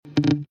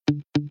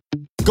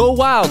Go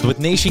wild with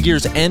Nation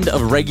Gear's end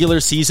of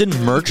regular season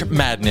merch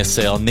madness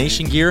sale.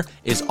 Nation Gear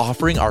is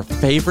offering our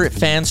favorite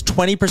fans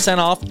 20%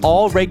 off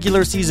all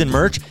regular season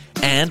merch,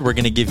 and we're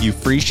going to give you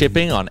free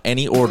shipping on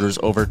any orders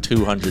over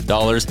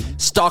 $200.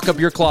 Stock up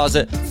your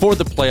closet for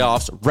the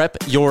playoffs, rep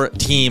your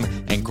team,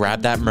 and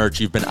grab that merch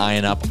you've been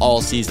eyeing up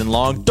all season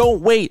long.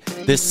 Don't wait.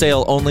 This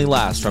sale only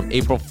lasts from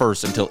April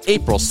 1st until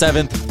April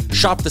 7th.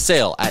 Shop the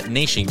sale at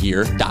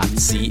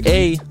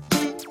nationgear.ca.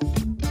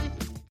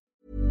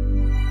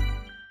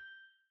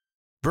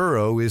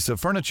 Burrow is a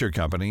furniture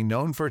company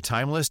known for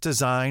timeless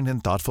design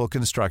and thoughtful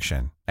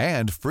construction,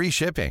 and free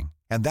shipping,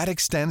 and that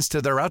extends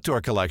to their outdoor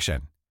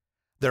collection.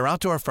 Their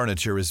outdoor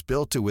furniture is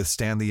built to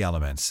withstand the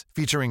elements,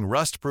 featuring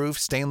rust-proof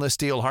stainless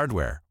steel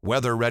hardware,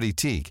 weather-ready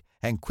teak,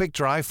 and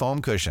quick-dry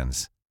foam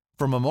cushions.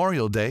 For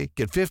Memorial Day,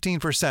 get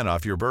 15%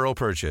 off your Burrow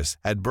purchase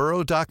at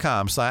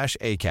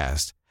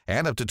burrow.com/ACAST,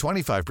 and up to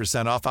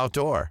 25% off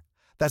outdoor.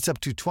 That's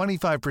up to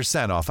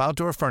 25% off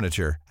outdoor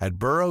furniture at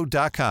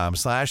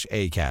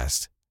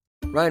burrow.com/ACAST.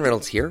 Ryan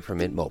Reynolds here from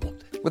Mint Mobile.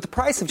 With the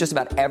price of just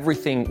about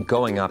everything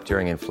going up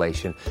during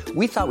inflation,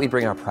 we thought we'd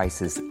bring our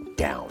prices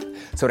down.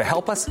 So to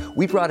help us,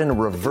 we brought in a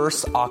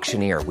reverse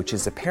auctioneer, which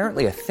is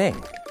apparently a thing.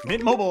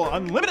 Mint Mobile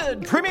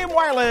Unlimited Premium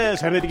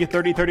Wireless. How to get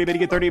 30, 30, bit to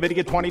get 30, bit to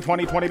get 20,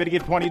 20, 20, bit to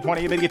get 20,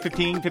 20, bit to get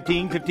 15,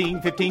 15,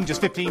 15, 15,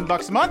 just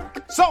 $15 a month?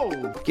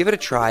 Sold! Give it a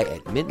try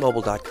at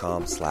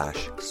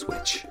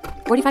mintmobile.com/switch.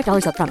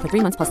 $45 up front for 3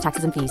 months plus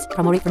taxes and fees.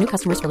 Promo rate for new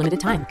customers for limited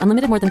time.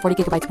 Unlimited more than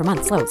 40 gigabytes per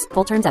month. Slows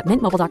full terms at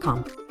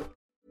mintmobile.com.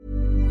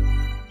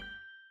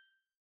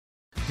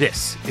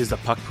 This is the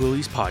Puck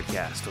Poolies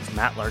podcast with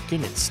Matt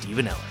Larkin and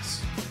Stephen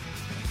Ellis.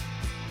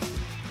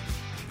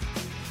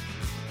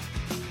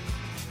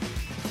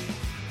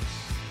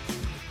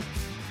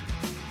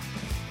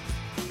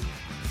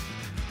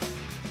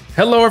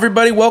 Hello,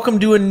 everybody. Welcome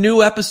to a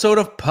new episode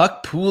of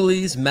Puck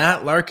Poolies.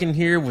 Matt Larkin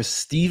here with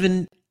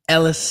Stephen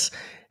Ellis,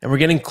 and we're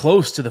getting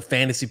close to the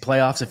fantasy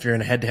playoffs if you're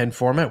in a head-to-head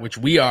format, which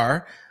we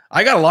are.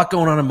 I got a lot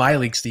going on in my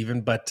league, Stephen,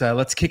 but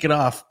let's kick it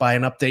off by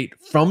an update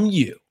from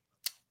you.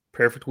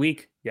 Perfect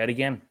week yet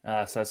again.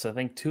 So that's, I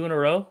think, 2 in a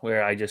row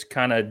where I just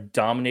kind of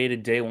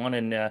dominated day one.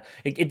 And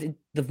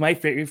my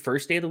very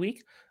first day of the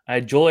week, I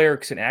had Joel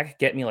Eriksson Ek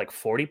get me like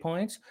 40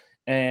 points,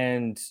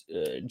 and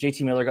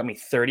JT Miller got me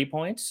 30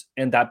 points.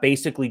 And that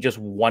basically just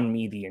won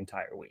me the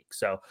entire week.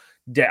 So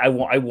I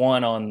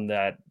won on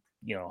that,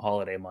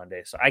 holiday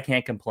Monday. So I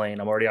can't complain.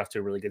 I'm already off to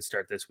a really good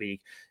start this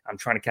week. I'm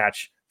trying to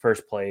catch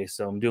first place,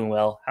 so I'm doing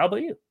well. How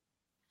about you?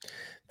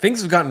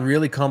 Things have gotten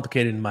really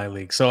complicated in my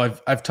league. So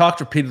I've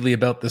talked repeatedly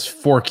about this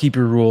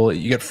 4-keeper rule.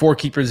 You get 4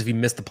 keepers if you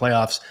miss the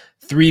playoffs,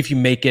 3 if you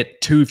make it,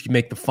 2 if you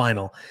make the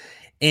final.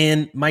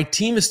 And my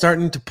team is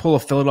starting to pull a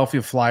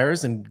Philadelphia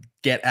Flyers and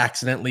get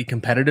accidentally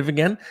competitive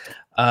again.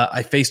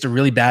 I faced a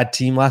really bad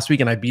team last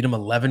week and I beat them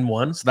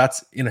 11-1. So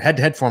that's, in a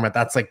head-to-head format,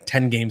 that's like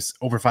 10 games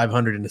over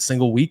 500 in a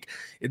single week.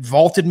 It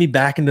vaulted me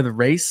back into the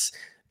race.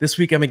 This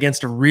week, I'm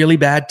against a really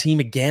bad team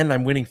again.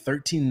 I'm winning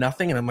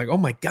 13-0, and I'm like, oh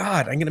my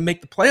God, I'm going to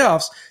make the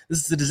playoffs.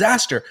 This is a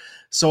disaster.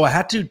 So I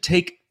had to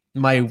take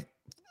my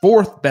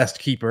 4th best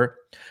keeper,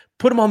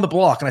 put him on the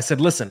block, and I said,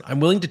 listen, I'm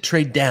willing to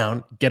trade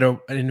down, get an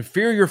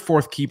inferior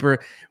 4th keeper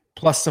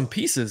plus some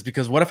pieces,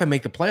 because what if I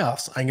make the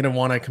playoffs? I'm going to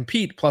want to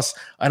compete, plus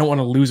I don't want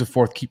to lose a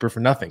 4th keeper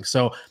for nothing.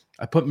 So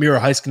I put Miro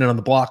Heiskanen on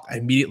the block. I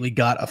immediately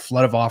got a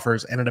flood of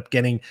offers, ended up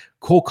getting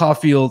Cole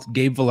Caulfield,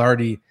 Gabe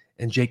Vilardi,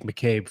 and Jake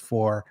McCabe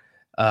for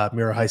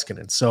Miro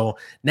Heiskanen. So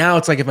now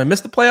it's like, if I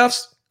miss the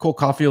playoffs, Cole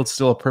Caulfield's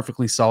still a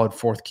perfectly solid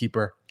 4th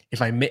keeper. If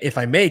I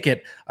make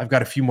it, I've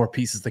got a few more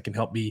pieces that can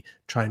help me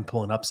try and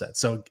pull an upset.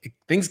 So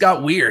things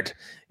got weird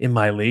in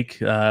my league,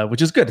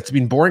 which is good. It's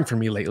been boring for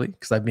me lately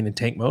because I've been in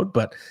tank mode,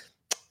 but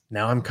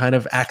now I'm kind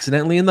of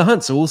accidentally in the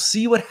hunt. So we'll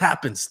see what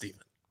happens, Steven.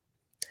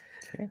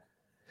 Okay.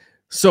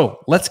 So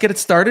let's get it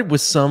started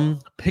with some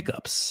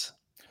pickups.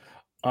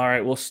 All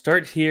right, we'll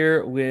start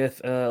here with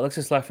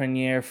Alexis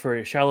Lafreniere for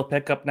a shallow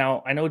pickup.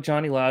 Now, I know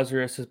Johnny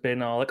Lazarus has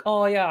been all like,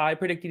 oh, yeah, I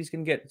predicted he's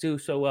going to get do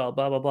so well,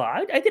 blah, blah, blah.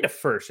 I did it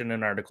first in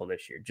an article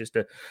this year, just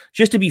to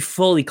be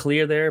fully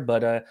clear there.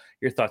 But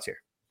your thoughts here?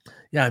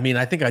 Yeah, I mean,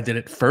 I think I did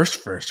it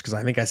first because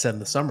I think I said in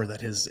the summer that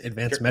his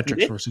advanced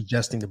metrics were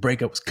suggesting the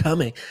breakout was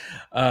coming.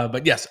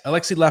 But yes,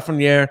 Alexis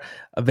Lafreniere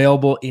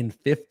available in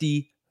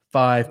 55%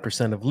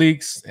 of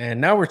leagues.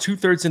 And now we're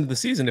 2/3 into the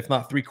season, if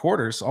not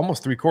 3/4,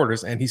 almost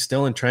 3/4. And he's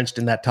still entrenched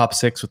in that top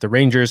 6 with the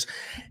Rangers.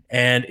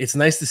 And it's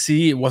nice to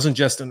see it wasn't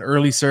just an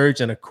early surge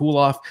and a cool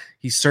off.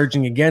 He's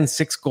surging again,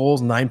 6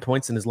 goals, 9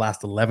 points in his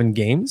last 11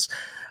 games.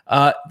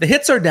 The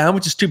hits are down,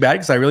 which is too bad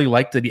because I really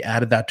liked that he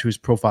added that to his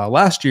profile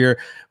last year,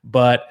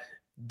 but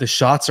the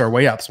shots are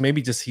way up. So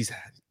maybe just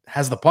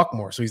has the puck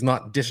more. So he's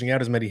not dishing out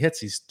as many hits.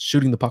 He's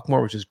shooting the puck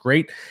more, which is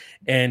great.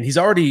 And he's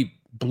already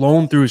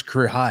blown through his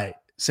career high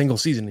single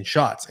season in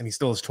shots, and he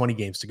still has 20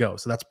 games to go.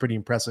 So that's pretty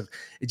impressive.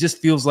 It just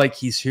feels like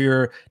he's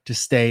here to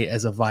stay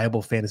as a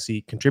viable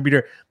fantasy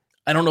contributor.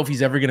 I don't know if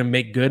he's ever going to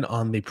make good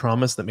on the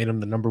promise that made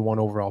him the number 1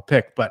 overall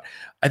pick, but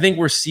I think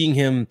we're seeing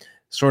him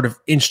sort of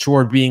inch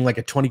toward being like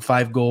a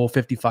 25 goal,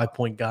 55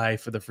 point guy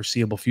for the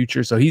foreseeable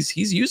future. So he's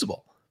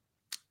usable.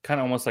 kind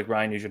of almost like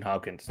Ryan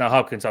Nugent-Hopkins. Now,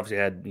 Hopkins obviously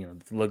had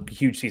a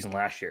huge season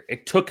last year.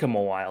 It took him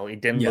a while.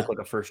 It didn't look like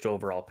a first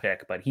overall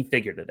pick, but he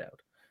figured it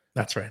out.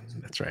 That's right.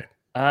 That's right.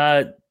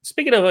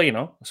 Speaking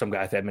of some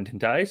guy with Edmonton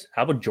ties,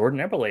 how about Jordan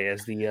Eberle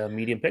as the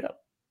medium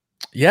pickup?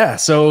 Yeah,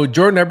 so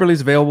Jordan Eberle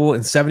is available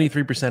in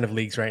 73% of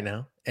leagues right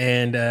now.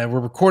 And we're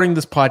recording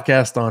this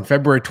podcast on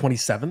February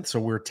 27th, so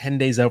we're 10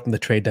 days out from the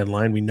trade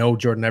deadline. We know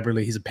Jordan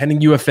Eberle, he's a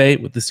pending UFA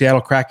with the Seattle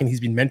Kraken. He's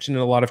been mentioned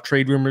in a lot of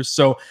trade rumors.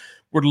 So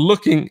we're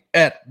looking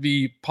at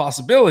the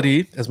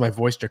possibility, as my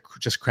voice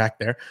just cracked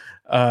there,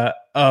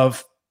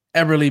 of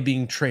Eberle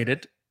being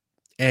traded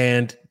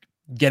and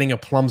getting a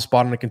plum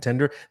spot on a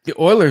contender. The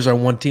Oilers are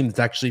one team that's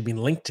actually been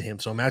linked to him.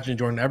 So imagine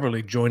Jordan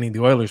Eberle joining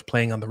the Oilers,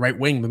 playing on the right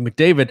wing with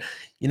McDavid.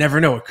 You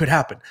never know. It could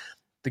happen.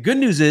 The good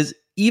news is,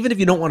 even if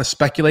you don't want to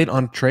speculate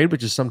on trade,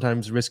 which is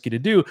sometimes risky to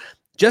do,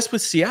 just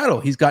with Seattle,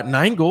 he's got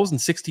 9 goals and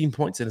 16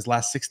 points in his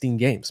last 16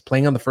 games,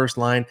 playing on the first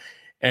line,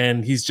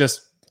 and he's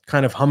just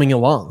kind of humming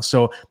along.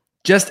 So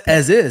just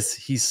as is,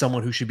 he's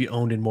someone who should be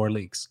owned in more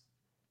leagues.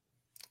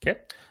 Okay.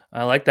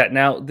 I like that.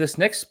 Now, this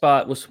next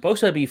spot was supposed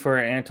to be for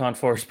Anton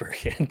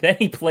Forsberg, and then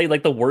he played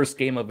like the worst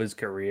game of his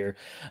career.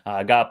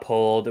 Got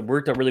pulled. It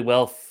worked out really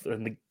well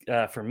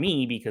for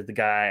me because the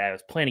guy I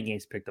was playing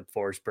against picked up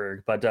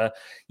Forsberg. But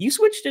you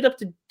switched it up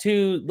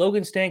to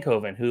Logan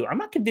Stankoven, who I'm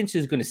not convinced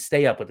is going to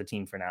stay up with the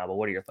team for now. But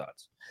what are your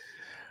thoughts?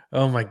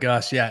 Oh my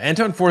gosh, yeah.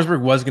 Anton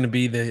Forsberg was going to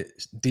be the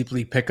deep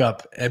league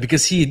pickup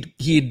because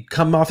he'd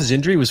come off his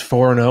injury, was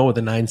 4-0 with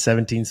a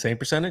 .917 save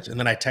percentage, and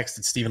then I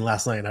texted Steven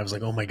last night and I was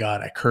like, "Oh my god,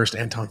 I cursed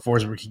Anton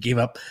Forsberg. He gave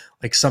up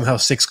like somehow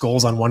 6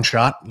 goals on one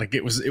shot. Like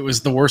it was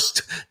the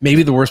worst,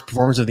 maybe the worst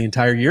performance of the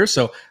entire year."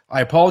 So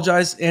I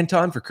apologize,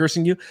 Anton, for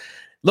cursing you.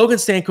 Logan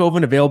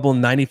Stankoven available in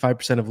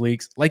 95% of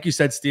leagues. Like you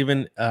said,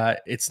 Steven,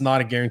 it's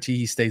not a guarantee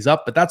he stays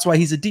up, but that's why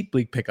he's a deep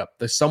league pickup.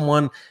 There's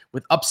someone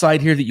with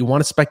upside here that you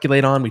want to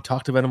speculate on. We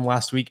talked about him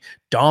last week,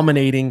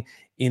 dominating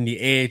in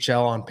the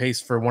AHL, on pace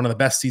for one of the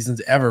best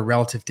seasons ever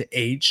relative to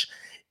age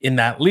in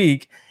that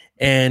league.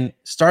 And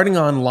starting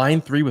on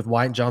line 3 with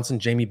Wyatt Johnson,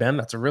 Jamie Benn,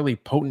 that's a really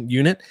potent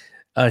unit.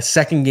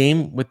 Second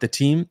game with the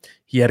team,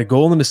 he had a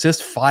goal and an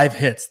assist, 5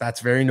 hits.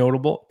 That's very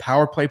notable.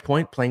 Power play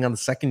point, playing on the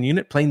second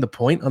unit, playing the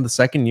point on the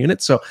second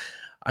unit. So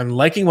I'm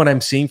liking what I'm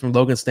seeing from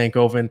Logan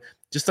Stankoven.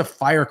 Just a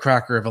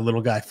firecracker of a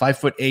little guy,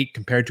 5'8"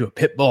 compared to a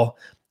pit bull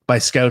by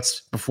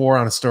scouts before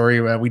on a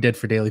story we did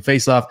for Daily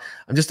Faceoff.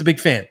 I'm just a big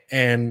fan.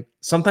 And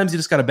sometimes you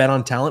just got to bet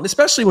on talent,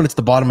 especially when it's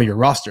the bottom of your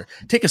roster.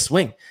 Take a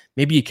swing.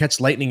 Maybe you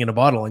catch lightning in a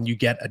bottle and you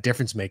get a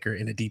difference maker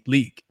in a deep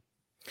league.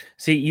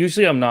 See,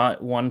 usually I'm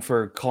not one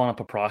for calling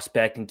up a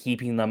prospect and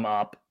keeping them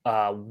up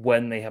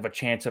when they have a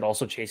chance at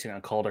also chasing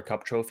a Calder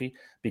Cup trophy,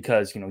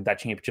 because that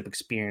championship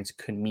experience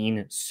could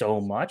mean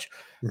so much.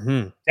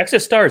 Mm-hmm.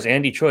 Texas Stars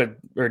and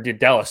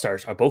Dallas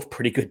Stars are both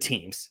pretty good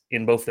teams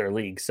in both their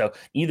leagues. So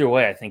either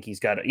way, I think he's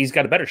got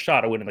a better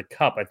shot of winning the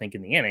cup, I think,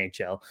 in the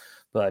NHL.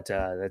 But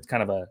that's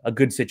kind of a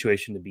good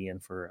situation to be in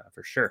for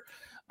sure.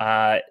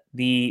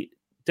 The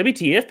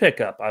WTF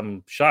pickup,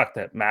 I'm shocked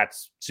that Matt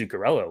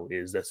Zuccarello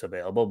is this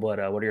available,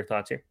 but what are your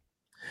thoughts here?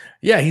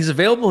 Yeah, he's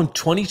available in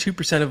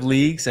 22% of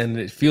leagues, and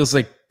it feels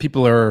like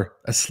people are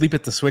asleep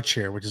at the switch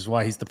here, which is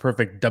why he's the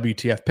perfect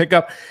WTF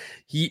pickup.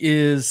 He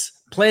is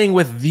playing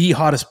with the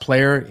hottest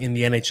player in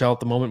the NHL at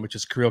the moment, which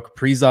is Kirill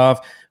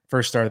Kaprizov,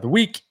 first start of the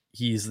week.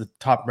 He's the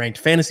top-ranked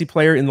fantasy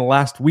player in the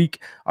last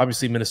week.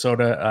 Obviously,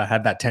 Minnesota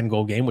had that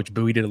 10-goal game, which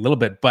buoyed it a little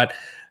bit, but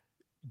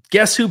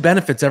guess who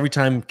benefits every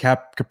time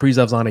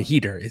Kaprizov's on a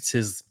heater? It's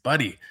his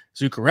buddy,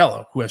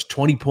 Zuccarello, who has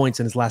 20 points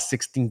in his last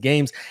 16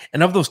 games.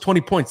 And of those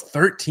 20 points,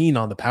 13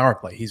 on the power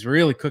play. He's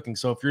really cooking.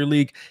 So if your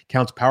league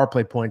counts power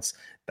play points,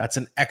 that's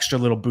an extra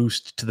little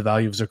boost to the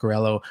value of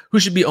Zuccarello, who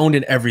should be owned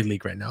in every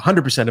league right now.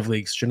 100% of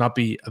leagues, should not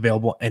be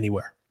available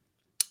anywhere.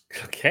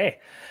 Okay.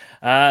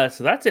 So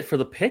that's it for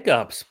the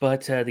pickups.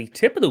 But the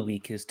tip of the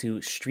week is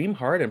to stream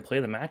hard and play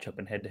the matchup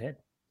in head-to-head.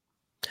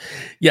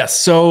 Yes,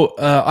 so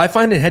I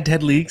find in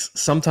head-to-head leagues,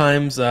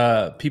 sometimes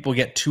people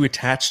get too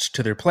attached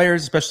to their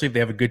players, especially if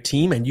they have a good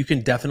team, and you can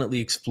definitely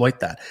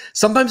exploit that.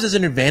 Sometimes there's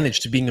an advantage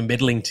to being a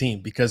middling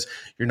team because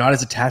you're not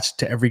as attached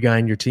to every guy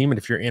in your team, and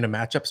if you're in a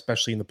matchup,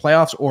 especially in the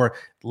playoffs or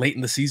late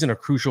in the season, a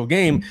crucial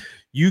game,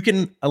 you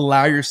can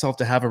allow yourself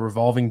to have a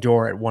revolving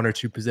door at one or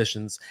two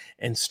positions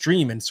and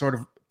stream and sort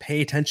of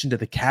pay attention to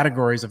the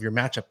categories of your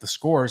matchup, the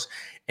scores,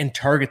 and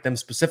target them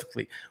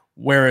specifically.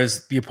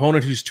 Whereas the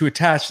opponent who's too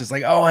attached is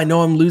like, oh, I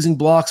know I'm losing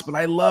blocks, but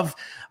I love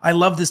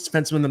this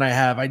defenseman that I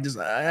have.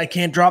 I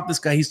can't drop this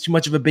guy. He's too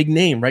much of a big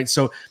name, right?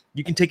 So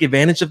you can take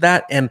advantage of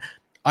that. And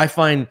I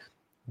find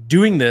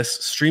doing this,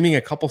 streaming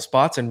a couple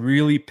spots and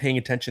really paying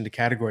attention to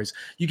categories,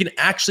 you can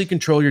actually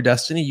control your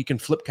destiny. You can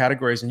flip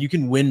categories and you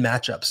can win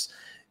matchups.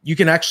 You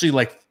can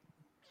actually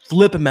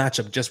flip a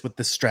matchup just with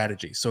this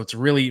strategy. So it's a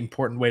really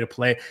important way to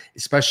play,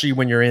 especially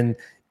when you're in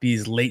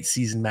these late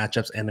season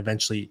matchups and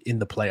eventually in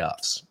the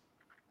playoffs.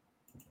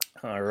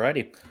 All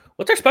righty.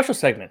 What's our special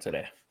segment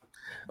today?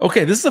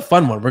 Okay, this is a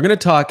fun one. We're going to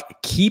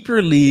talk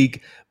keeper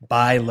league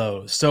buy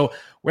lows. So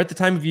we're at the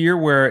time of year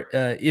where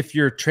if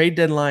your trade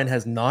deadline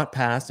has not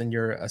passed and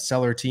you're a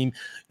seller team,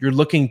 you're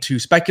looking to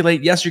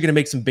speculate. Yes, you're going to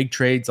make some big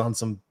trades on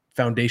some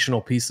foundational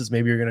pieces.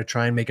 Maybe you're going to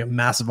try and make a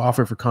massive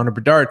offer for Connor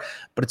Bedard,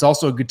 but it's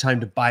also a good time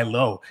to buy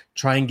low.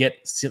 Try and get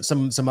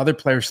some other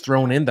players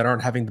thrown in that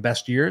aren't having the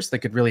best years that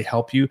could really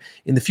help you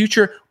in the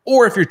future.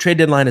 Or if your trade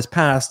deadline is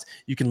passed,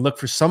 you can look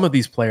for some of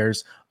these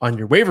players on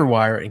your waiver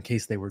wire in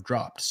case they were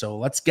dropped. So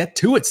let's get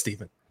to it,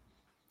 Stephen.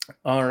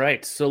 All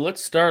right, so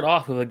let's start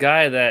off with a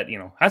guy that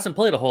hasn't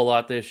played a whole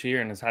lot this year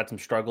and has had some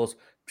struggles,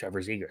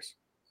 Trevor Zegras.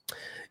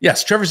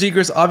 Yes, Trevor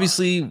Zegras,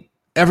 obviously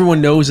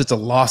everyone knows it's a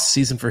lost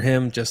season for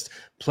him, just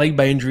plagued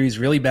by injuries,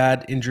 really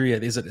bad injury. I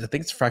think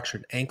it's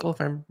fractured ankle,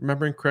 if I'm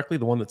remembering correctly,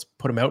 the one that's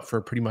put him out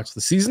for pretty much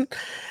the season.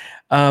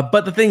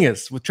 But the thing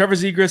is, with Trevor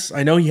Zegras,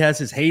 I know he has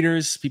his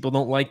haters. People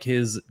don't like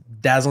his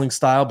dazzling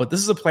style, but this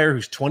is a player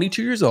who's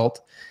 22 years old,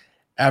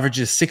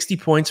 averages 60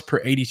 points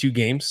per 82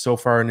 games so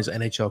far in his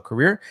NHL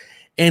career,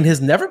 and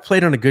has never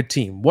played on a good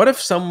team. What if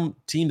some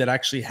team that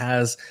actually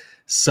has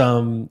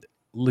some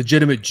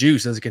legitimate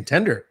juice as a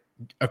contender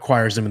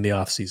acquires him in the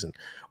offseason?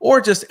 Or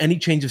just any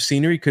change of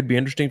scenery could be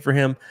interesting for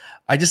him.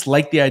 I just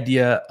like the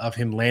idea of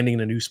him landing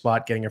in a new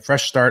spot, getting a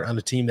fresh start on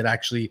a team that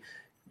actually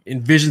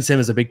envisions him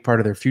as a big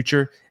part of their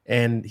future.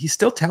 And he's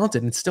still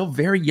talented and still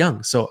very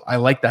young. So I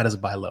like that as a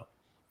buy low.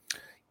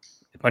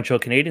 Montreal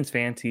Canadiens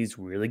fans, he's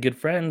really good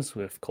friends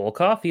with Cole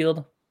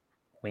Caulfield.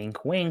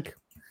 Wink, wink.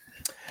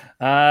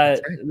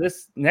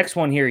 This next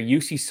one here,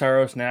 UC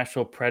Saros,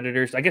 Nashville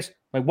Predators. I guess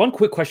my one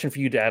quick question for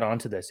you to add on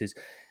to this is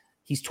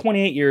he's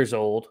 28 years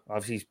old.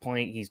 Obviously, he's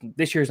playing.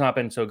 This year's not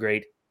been so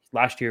great.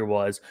 Last year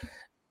was.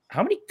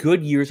 How many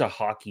good years of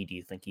hockey do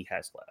you think he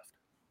has left?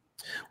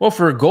 Well,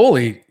 for a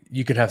goalie,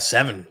 you could have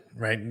 7,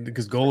 right?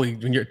 Because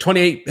goalie, when you're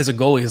 28 as a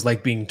goalie, is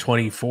like being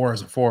 24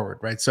 as a forward,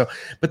 right? So,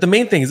 but the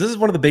main thing is this is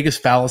one of the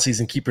biggest fallacies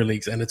in keeper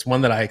leagues, and it's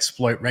one that I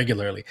exploit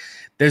regularly.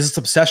 There's this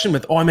obsession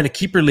with, I'm in a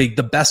keeper league.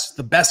 The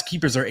best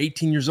keepers are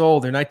 18 years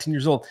old. They're 19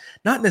 years old.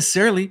 Not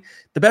necessarily.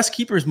 The best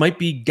keepers might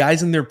be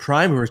guys in their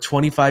prime who are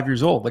 25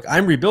 years old. Like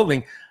I'm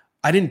rebuilding.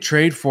 I didn't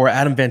trade for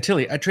Adam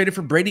Fantilli. I traded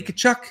for Brady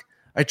Tkachuk.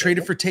 I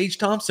traded for Tage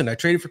Thompson. I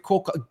traded for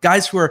Cole,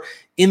 guys who are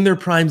in their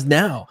primes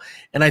now.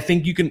 And I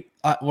think you can,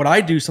 what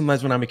I do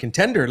sometimes when I'm a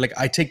contender, like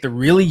I take the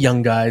really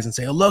young guys and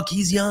say, oh, look,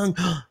 he's young.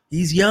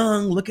 He's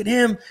young. Look at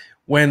him.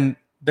 When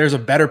there's a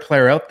better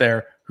player out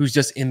there who's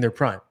just in their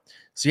prime.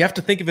 So you have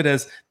to think of it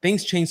as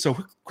things change so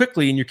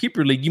quickly in your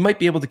keeper league, you might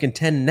be able to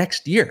contend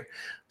next year.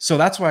 So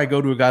that's why I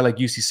go to a guy like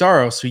UC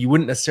Saros, who you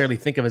wouldn't necessarily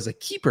think of as a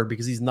keeper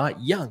because he's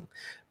not young.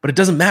 But it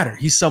doesn't matter.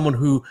 He's someone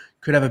who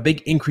could have a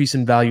big increase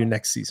in value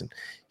next season.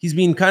 He's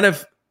been kind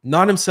of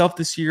not himself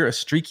this year, a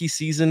streaky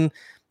season.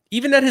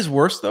 Even at his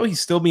worst, though,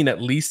 he's still been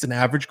at least an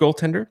average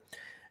goaltender.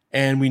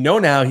 And we know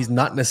now he's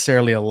not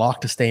necessarily a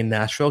lock to stay in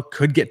Nashville,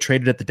 could get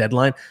traded at the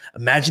deadline.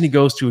 Imagine he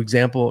goes to,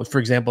 for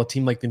example, a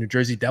team like the New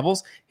Jersey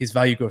Devils. His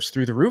value goes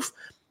through the roof.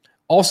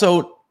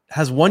 Also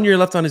has 1 year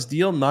left on his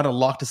deal, not a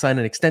lock to sign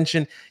an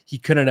extension. He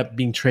could end up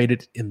being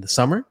traded in the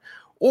summer.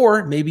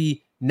 Or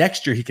maybe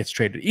next year he gets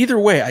traded. Either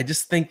way, I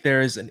just think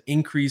there is an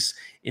increase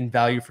in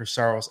value for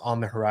Saros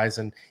on the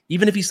horizon.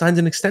 Even if he signs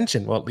an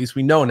extension, well, at least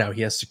we know now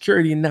he has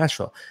security in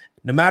Nashville.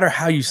 No matter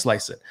how you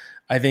slice it,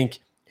 I think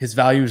his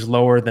value is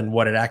lower than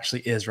what it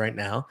actually is right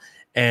now.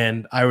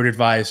 And I would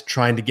advise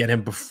trying to get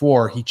him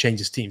before he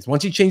changes teams.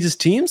 Once he changes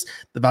teams,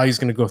 the value is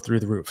going to go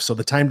through the roof. So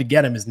the time to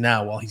get him is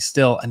now while he's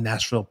still a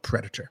Nashville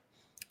Predator.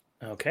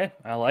 Okay,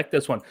 I like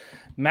this one.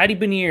 Matty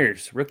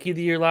Beniers, rookie of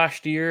the year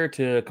last year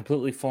to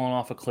completely fallen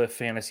off a cliff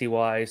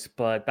fantasy-wise,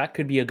 but that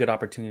could be a good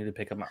opportunity to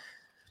pick him up.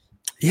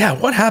 Yeah,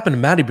 what happened to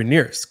Matty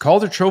Beniers?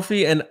 Calder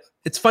Trophy, and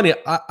it's funny,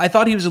 I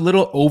thought he was a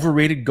little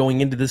overrated going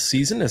into this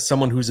season as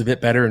someone who's a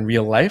bit better in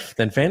real life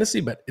than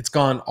fantasy, but it's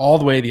gone all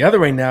the way the other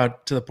way now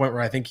to the point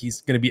where I think he's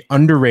going to be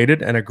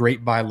underrated and a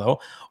great buy low.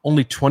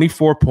 Only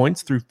 24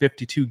 points through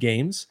 52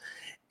 games,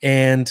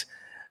 and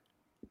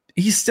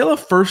he's still a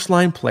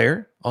first-line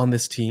player on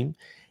this team,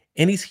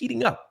 and he's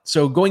heating up.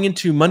 So going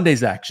into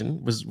Monday's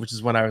action, which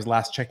is when I was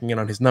last checking in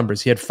on his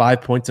numbers, he had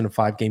 5 points in a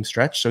 5-game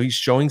stretch. So he's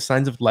showing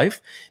signs of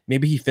life.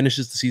 Maybe he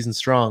finishes the season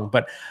strong,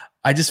 but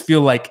I just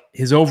feel like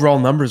his overall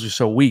numbers are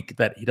so weak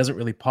that he doesn't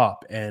really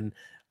pop. And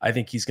I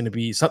think he's going to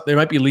be there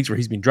might be leagues where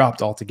he's been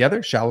dropped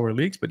altogether, shallower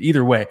leagues, but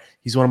either way,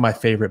 he's one of my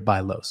favorite buy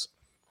lows.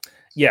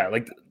 Yeah,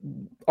 like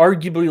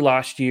arguably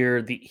last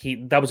year,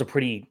 that was a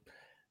pretty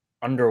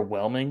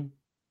underwhelming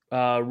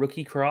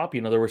rookie crop.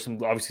 There were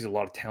obviously a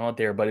lot of talent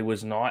there, but it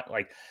was not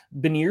like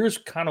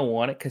Beniers kind of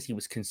won it because he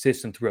was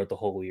consistent throughout the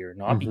whole year,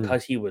 not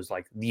because he was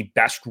like the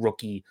best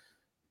rookie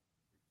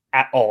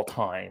at all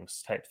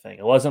times type thing.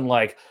 It wasn't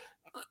like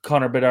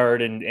Connor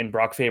Bedard and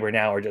Brock Faber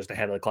now are just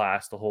ahead of the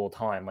class the whole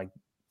time. Like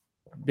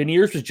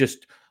Beniers was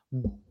just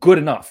good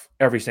enough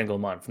every single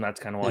month, and that's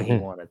kind of why he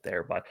won it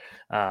there. But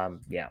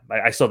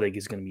I still think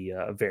he's going to be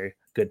a very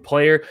good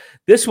player.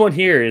 This one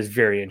here is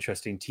very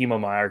interesting, Timo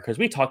Meier, because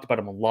we talked about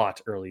him a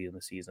lot early in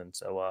the season.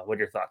 So what are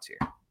your thoughts here?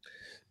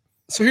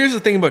 So here's the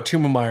thing about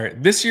Timo Meier.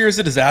 This year is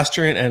a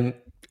disaster, and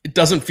it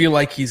doesn't feel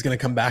like he's going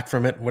to come back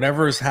from it.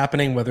 Whatever is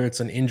happening, whether it's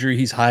an injury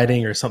he's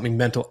hiding or something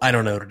mental, I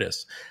don't know what it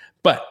is.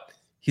 But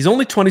he's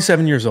only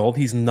 27 years old.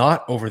 He's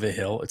not over the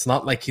hill. It's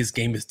not like his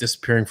game is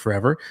disappearing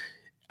forever.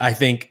 I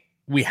think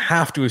we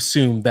have to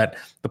assume that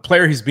the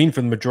player he's been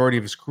for the majority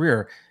of his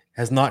career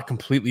has not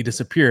completely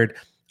disappeared.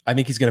 I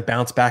think he's going to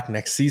bounce back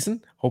next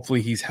season.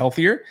 Hopefully he's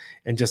healthier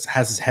and just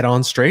has his head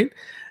on straight.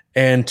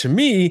 And to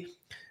me,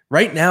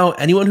 right now,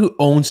 anyone who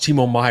owns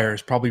Timo Meier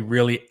is probably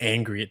really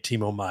angry at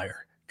Timo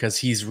Meier because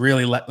he's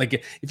really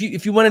like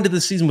if you went into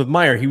the season with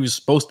Meier, he was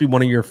supposed to be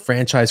one of your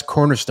franchise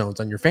cornerstones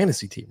on your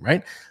fantasy team,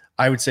 right?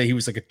 I would say he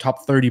was like a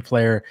top 30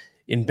 player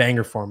in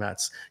banger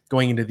formats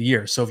going into the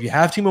year. So if you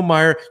have Timo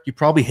Meier, you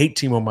probably hate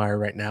Timo Meier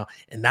right now.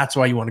 And that's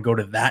why you want to go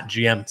to that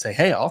GM and say,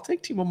 hey, I'll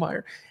take Timo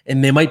Meier.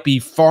 And they might be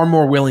far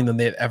more willing than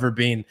they've ever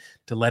been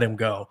to let him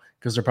go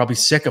because they're probably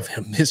sick of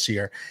him this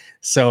year.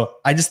 So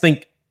I just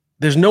think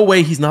there's no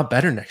way he's not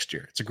better next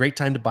year. It's a great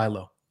time to buy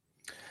low.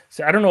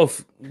 So I don't know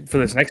if for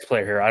this next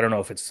player here, I don't know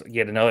if it's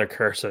yet another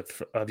curse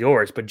of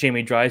yours, but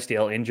Jamie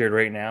Drysdale injured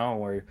right now.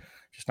 And we're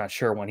just not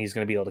sure when he's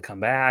going to be able to come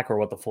back or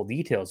what the full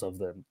details of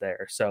them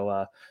there.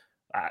 So,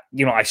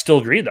 I still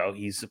agree, though.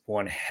 He's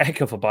one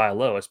heck of a buy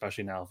low,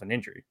 especially now with an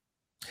injury.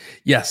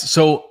 Yes.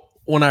 So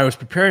when I was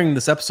preparing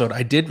this episode,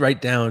 I did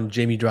write down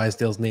Jamie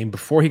Drysdale's name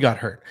before he got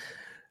hurt.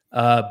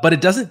 But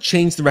it doesn't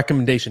change the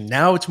recommendation.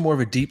 Now it's more of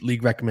a deep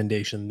league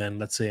recommendation than,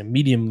 let's say, a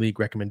medium league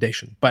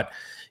recommendation. But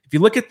if you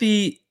look at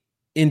the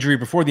injury,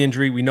 before the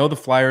injury, we know the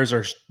Flyers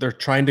they're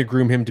trying to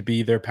groom him to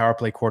be their power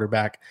play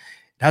quarterback.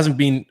 It hasn't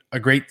been a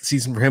great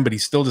season for him, but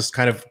he's still just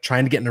kind of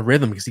trying to get in a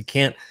rhythm because he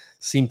can't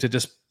seem to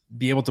just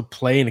be able to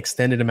play an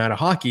extended amount of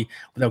hockey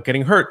without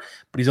getting hurt.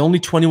 But he's only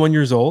 21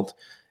 years old.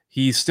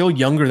 He's still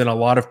younger than a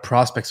lot of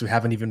prospects who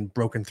haven't even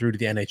broken through to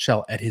the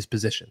NHL at his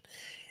position.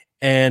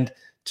 And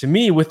to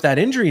me, with that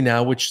injury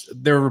now, which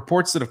there are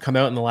reports that have come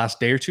out in the last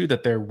day or two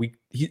that they're week,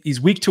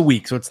 he's week to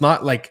week. So it's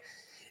not like,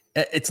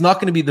 it's not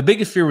going to be, the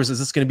biggest fear was, is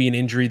this going to be an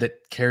injury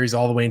that carries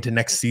all the way into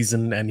next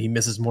season and he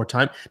misses more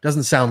time?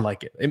 Doesn't sound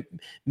like it.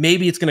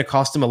 Maybe it's going to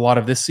cost him a lot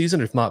of this season,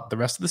 if not the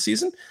rest of the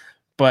season,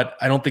 but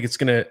I don't think it's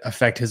going to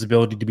affect his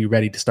ability to be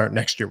ready to start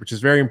next year, which is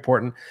very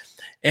important.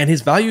 And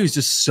his value is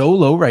just so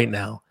low right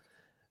now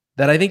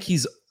that I think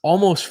he's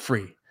almost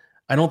free.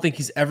 I don't think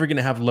he's ever going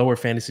to have lower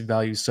fantasy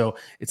values. So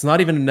it's not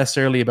even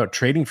necessarily about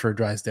trading for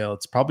Drysdale.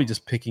 It's probably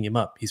just picking him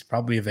up. He's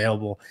probably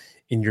available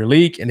in your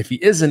league. And if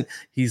he isn't,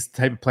 he's the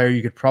type of player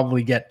you could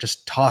probably get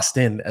just tossed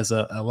in as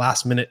a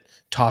last minute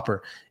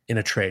topper in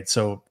a trade.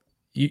 So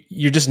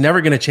you're just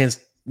never going to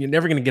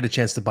get a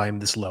chance to buy him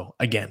this low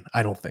again,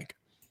 I don't think.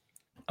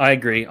 I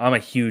agree. I'm a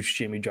huge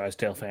Jamie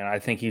Drysdale fan. I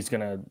think he's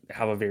going to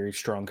have a very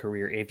strong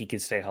career if he can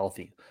stay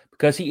healthy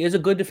because he is a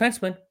good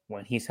defenseman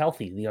when he's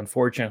healthy. The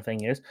unfortunate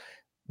thing is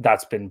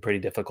that's been pretty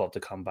difficult to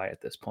come by at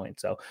this point.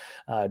 So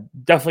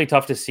definitely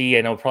tough to see.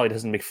 I know it probably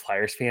doesn't make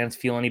Flyers fans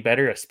feel any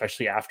better,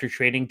 especially after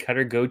trading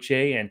Cutter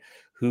Gauthier, and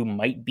who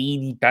might be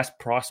the best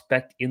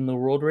prospect in the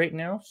world right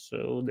now.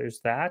 So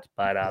there's that,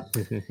 but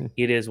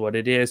it is what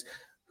it is.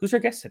 Who's our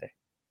guest today?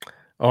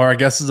 Our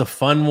guest is a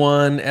fun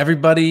one.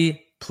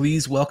 Everybody,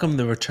 please welcome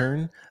the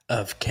return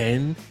of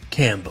Ken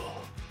Campbell.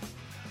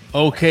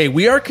 Okay,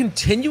 we are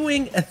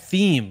continuing a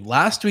theme.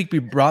 Last week, we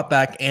brought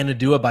back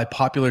Anadua by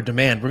popular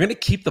demand. We're going to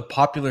keep the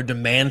popular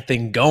demand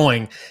thing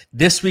going.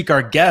 This week,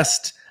 our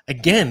guest,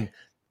 again,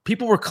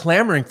 people were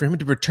clamoring for him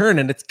to return,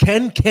 and it's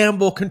Ken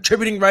Campbell,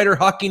 contributing writer,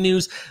 Hockey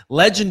News,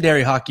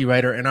 legendary hockey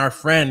writer, and our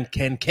friend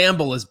Ken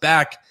Campbell is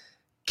back.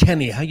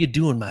 Kenny, how you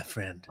doing, my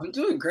friend? I'm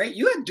doing great.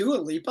 You had Dua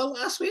Lipa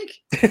last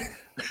week?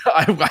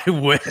 I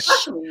wish.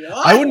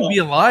 I wouldn't be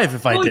alive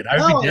if I did.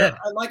 I would be dead.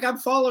 I'm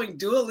following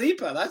Dua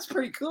Lipa. That's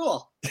pretty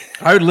cool.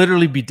 I would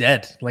literally be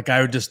dead.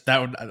 I would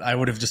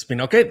have just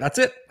been, okay, that's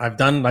it.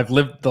 I've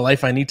lived the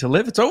life I need to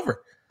live. It's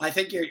over. I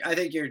think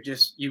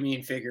you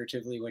mean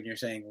figuratively when you're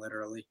saying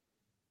literally.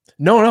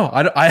 No,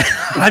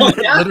 I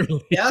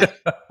literally. Yeah.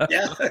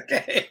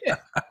 Okay.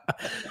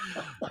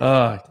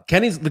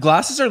 Kenny's, the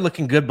glasses are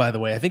looking good, by the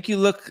way. I think you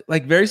look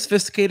like very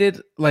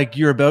sophisticated, like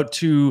you're about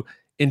to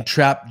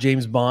entrap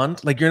James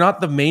Bond. Like you're not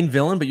the main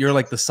villain, but you're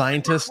like the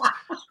scientist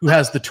who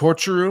has the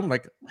torture room.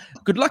 Like,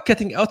 good luck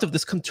getting out of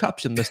this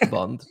contraption, Mr.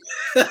 Bond.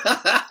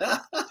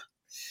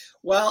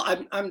 Well,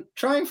 I'm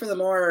trying for the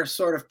more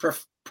sort of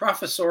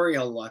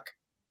professorial look.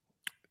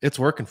 It's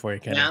working for you,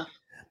 Kenny. Yeah.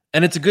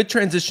 And it's a good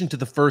transition to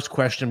the first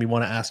question we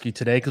want to ask you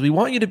today, because we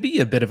want you to be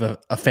a bit of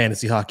a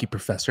fantasy hockey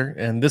professor.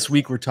 And this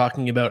week we're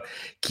talking about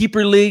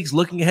keeper leagues,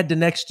 looking ahead to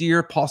next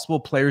year, possible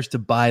players to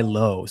buy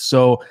low.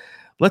 So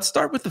let's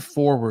start with the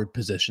forward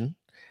position.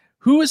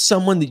 Who is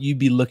someone that you'd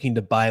be looking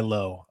to buy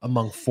low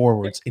among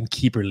forwards in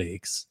keeper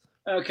leagues?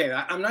 Okay,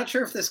 I'm not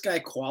sure if this guy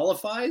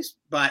qualifies,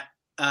 but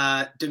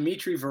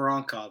Dmitry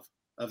Voronkov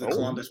of the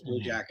Columbus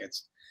Blue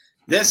Jackets.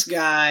 This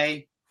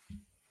guy,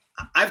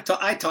 I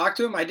talked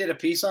to him. I did a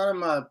piece on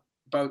him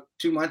about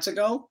 2 months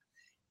ago,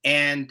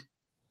 and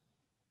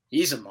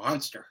he's a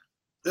monster.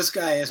 This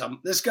guy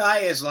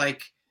is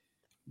like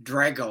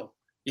Drago,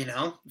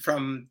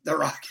 from the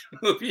Rocky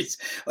movies.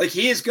 Like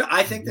he is good.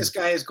 I think this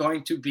guy is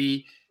going to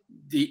be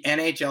the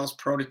NHL's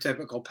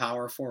prototypical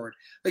power forward.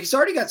 Like he's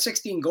already got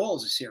 16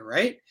 goals this year,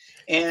 right?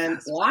 And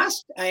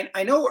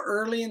I know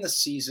early in the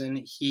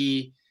season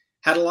he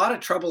had a lot of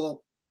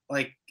trouble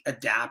like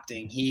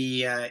adapting.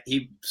 He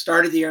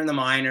started the year in the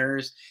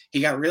minors. He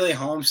got really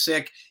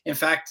homesick. In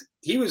fact,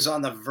 he was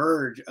on the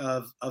verge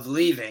of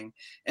leaving.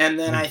 And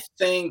then I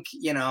think,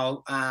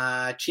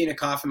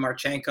 Chinikov and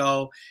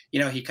Marchenko,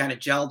 he kind of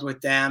gelled with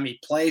them. He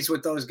plays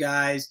with those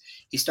guys.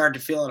 He started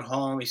to feel at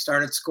home. He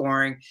started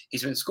scoring.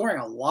 He's been scoring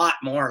a lot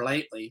more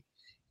lately.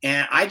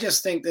 And I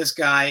just think this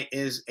guy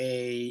is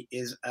a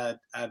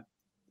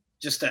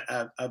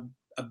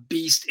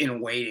beast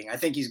in waiting. I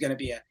think he's going to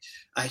be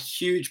a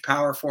huge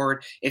power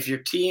forward.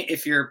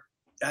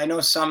 I know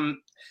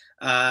some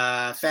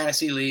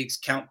fantasy leagues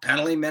count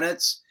penalty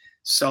minutes.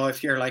 So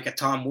if you're like a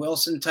Tom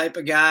Wilson type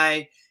of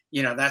guy,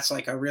 that's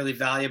like a really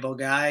valuable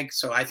guy.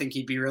 So I think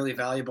he'd be really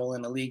valuable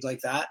in a league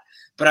like that.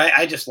 But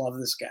I just love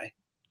this guy.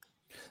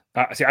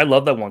 See, I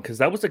love that one because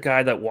that was a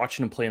guy that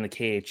watching him play in the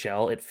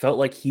KHL, it felt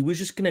like he was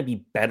just going to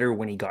be better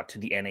when he got to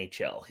the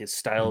NHL. His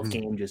style of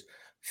game just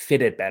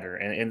fit it better.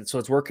 And so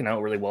it's working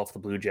out really well for the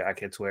Blue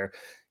Jackets where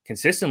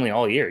consistently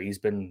all year he's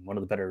been one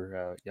of the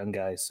better young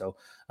guys. So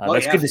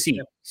that's good to see.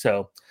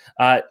 So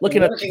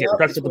looking at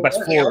the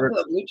best forward.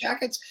 The Blue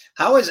Jackets,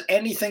 how has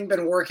anything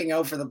been working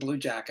out for the Blue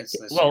Jackets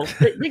this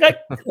year? You got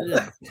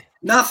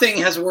nothing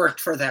has worked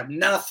for them.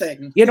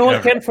 Nothing. You know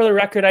what, Ken? For the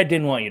record, I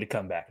didn't want you to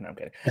come back. No, I'm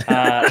kidding.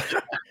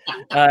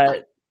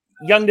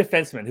 Young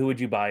defenseman, who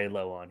would you buy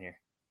low on here?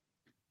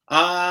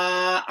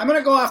 I'm going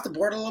to go off the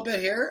board a little bit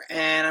here,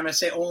 and I'm going to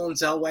say Olin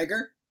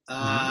Zellweger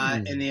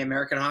in the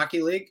American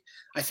Hockey League.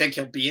 I think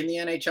he'll be in the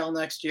NHL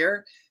next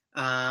year.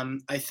 I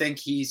think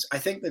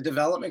the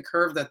development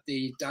curve that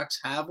the Ducks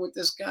have with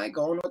this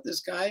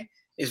guy,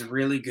 is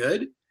really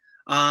good.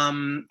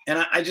 And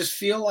I just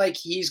feel like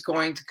he's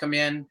going to come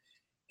in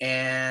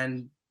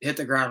and hit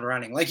the ground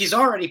running. Like he's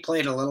already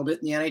played a little bit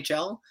in the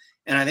NHL,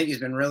 and I think he's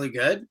been really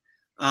good.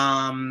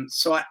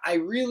 So I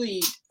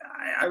really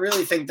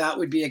think that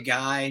would be a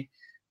guy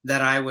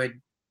that I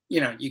would,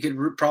 you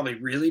could probably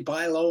really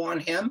buy low on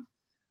him.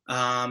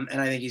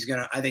 And I think he's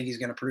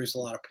gonna produce a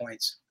lot of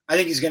points. I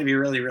think he's gonna be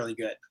really, really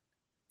good.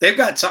 They've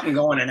got something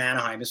going in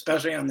Anaheim,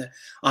 especially on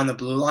the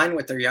blue line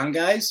with their young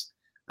guys.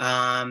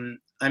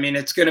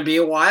 It's gonna be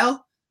a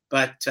while,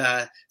 but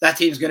that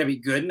team's gonna be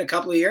good in a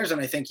couple of years, and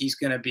I think he's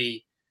gonna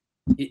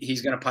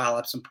pile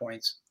up some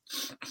points.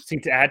 See,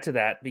 to add to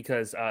that,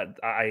 because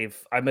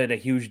I've been a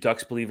huge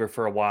Ducks believer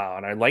for a while,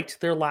 and I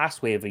liked their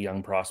last wave of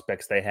young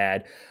prospects they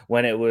had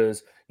when it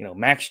was,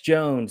 Max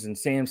Jones and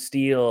Sam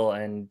Steele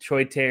and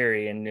Troy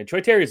Terry. And Troy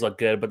Terry's looked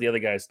good, but the other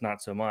guys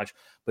not so much.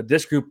 But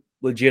this group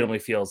legitimately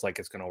feels like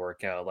it's going to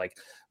work out. Like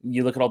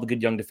you look at all the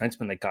good young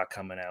defensemen they got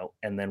coming out,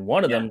 and then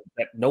one of them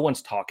that no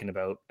one's talking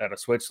about out of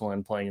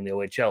Switzerland playing in the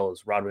OHL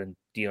is Rodman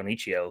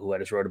Dioniccio, who I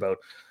just wrote about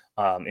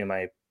in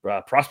my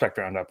prospect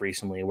roundup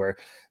recently, where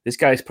this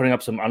guy's putting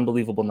up some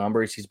unbelievable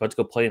numbers. He's about to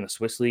go play in the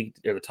Swiss league,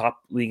 or the top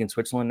league in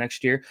Switzerland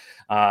next year.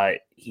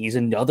 He's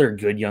another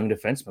good young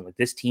defenseman. Like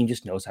this team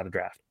just knows how to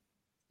draft.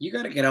 You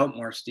got to get out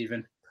more,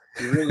 Steven.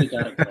 You really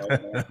got to get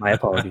out more. My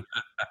apology.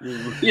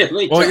 You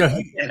really got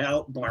to get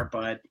out more,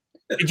 bud.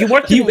 Did you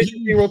watch the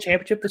World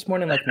Championship this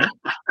morning like me?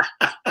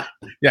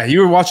 Yeah,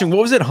 you were watching. What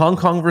was it? Hong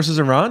Kong versus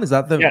Iran? Is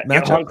that the matchup?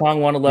 Yeah, Hong Kong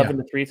won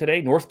 11-3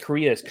 today. North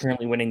Korea is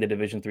currently winning the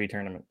Division III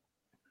tournament.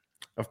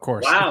 Of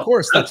course. Wow. Of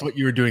course, that's what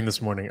you were doing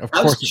this morning. Of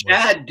course. How's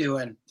Chad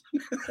doing?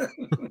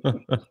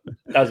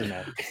 Doesn't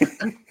matter.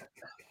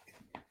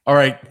 All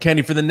right,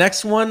 Kenny, for the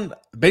next one,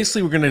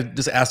 basically we're going to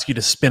just ask you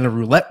to spin a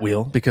roulette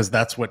wheel because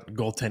that's what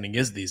goaltending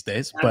is these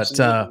days.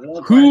 Absolutely.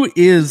 But who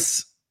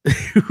is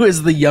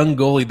the young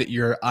goalie that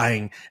you're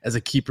eyeing as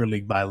a keeper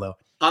league buy low?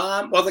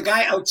 Well, the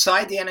guy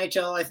outside the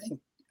NHL, I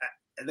think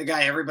the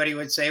guy everybody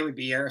would say would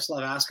be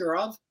Yaroslav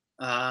Askarov.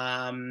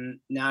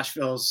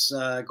 Nashville's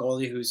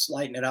goalie who's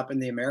lighting it up in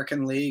the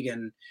American League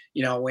and,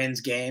 wins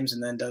games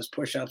and then does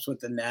push-ups with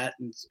the net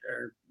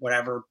or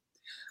whatever,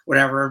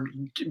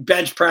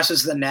 bench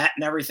presses the net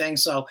and everything.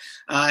 So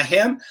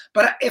him.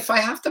 But if I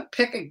have to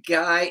pick a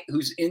guy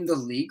who's in the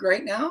league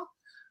right now,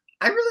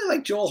 I really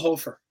like Joel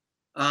Hofer,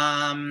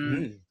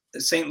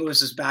 St.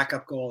 Louis's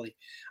backup goalie.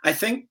 I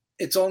think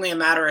it's only a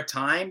matter of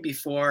time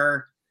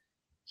before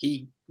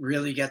he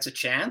really gets a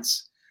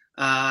chance.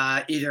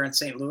 Either in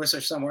St. Louis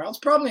or somewhere else,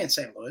 probably in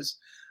St. Louis.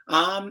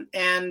 I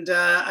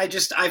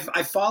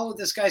followed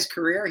this guy's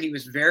career. He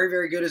was very,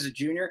 very good as a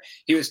junior.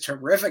 He was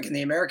terrific in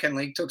the American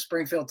League, took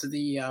Springfield to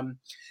the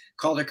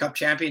Calder Cup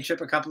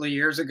championship a couple of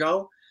years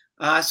ago.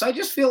 So I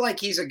just feel like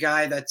he's a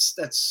guy that's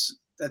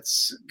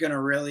going to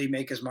really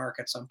make his mark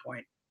at some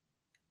point.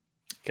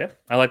 Okay.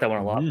 I like that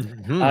one a lot.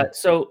 Mm-hmm.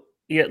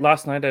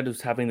 Last night I was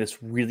having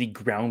this really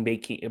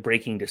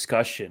groundbreaking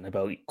discussion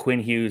about Quinn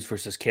Hughes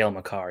versus Cale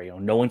Makar.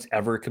 No one's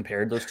ever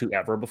compared those two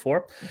ever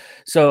before.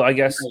 So I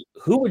guess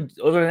who would,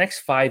 over the next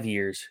 5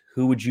 years,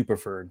 who would you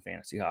prefer in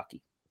fantasy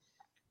hockey?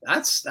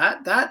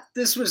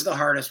 This was the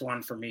hardest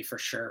one for me for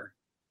sure.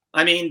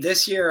 I mean,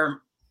 this year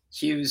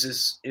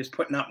Hughes is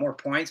putting up more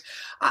points.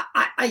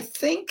 I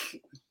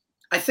think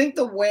I think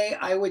the way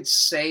I would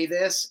say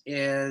this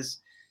is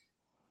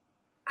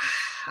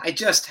I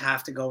just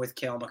have to go with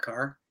Cale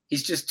Makar.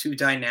 He's just too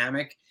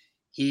dynamic.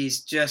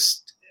 He's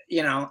just,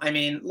 I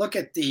mean, look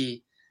at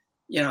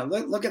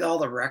look at all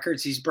the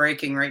records he's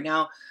breaking right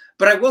now.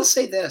 But I will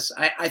say this.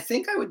 I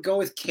think I would go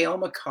with Cale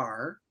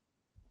Makar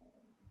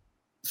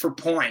for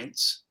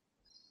points.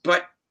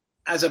 But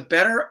as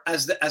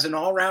an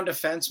all-round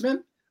defenseman,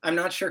 I'm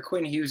not sure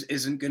Quinn Hughes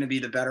isn't going to be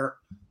the better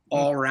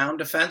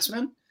all-round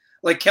defenseman.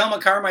 Like Cale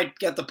Makar might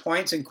get the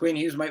points and Quinn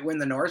Hughes might win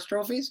the Norris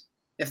trophies,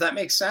 if that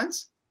makes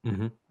sense.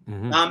 Mm-hmm.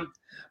 Mm-hmm.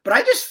 But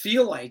I just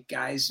feel like,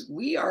 guys,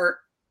 we are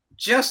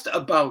just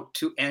about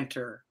to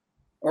enter,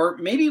 or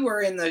maybe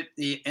we're in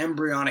the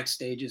embryonic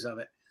stages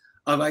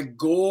of a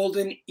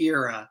golden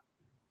era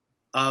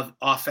of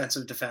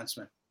offensive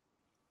defensemen.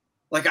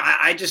 Like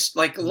I just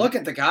look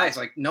at the guys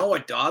like Noah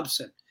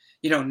Dobson,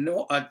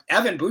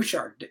 Evan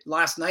Bouchard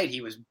last night.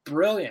 He was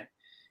brilliant.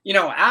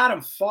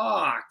 Adam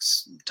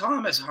Fox,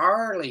 Thomas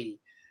Harley,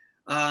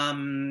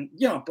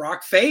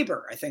 Brock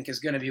Faber, I think is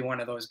going to be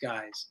one of those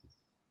guys.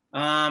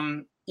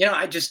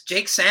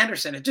 Jake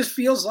Sanderson, it just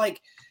feels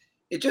like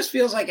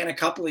in a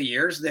couple of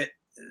years that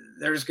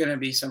there's going to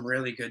be some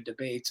really good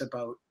debates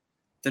about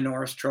the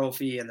Norris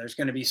Trophy, and there's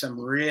going to be some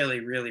really,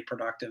 really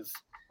productive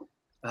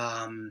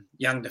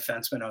young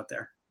defensemen out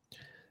there.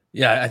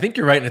 Yeah, I think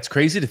you're right. And it's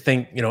crazy to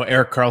think,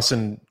 Erik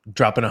Karlsson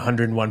dropping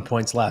 101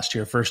 points last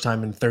year, first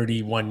time in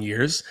 31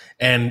 years.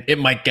 And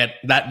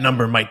that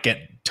number might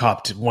get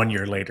topped 1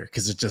 year later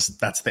because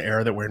that's the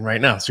era that we're in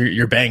right now. So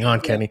you're bang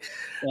on, Kenny.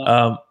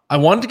 Yeah. I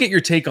wanted to get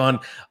your take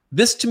on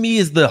this. To me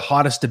is the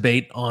hottest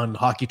debate on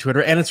hockey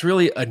Twitter. And it's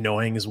really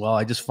annoying as well.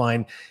 I just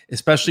find,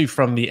 especially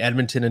from the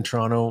Edmonton and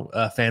Toronto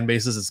fan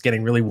bases, it's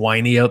getting really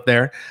whiny out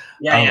there.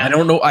 I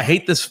don't know. I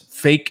hate this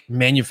fake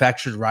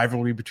manufactured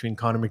rivalry between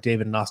Connor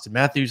McDavid and Austin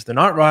Matthews. They're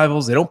not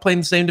rivals. They don't play in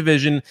the same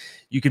division.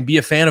 You can be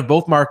a fan of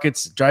both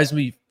markets. It drives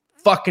me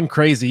fucking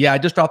crazy. Yeah, I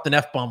just dropped an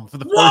F-bomb for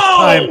the first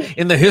time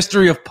in the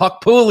history of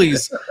puck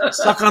poolies.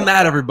 Suck on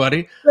that,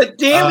 everybody. The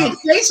daily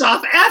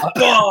face-off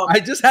F-bomb. I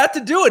just had to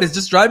do it. It's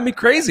just driving me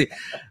crazy.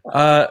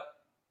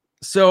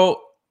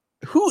 So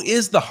who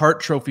is the Hart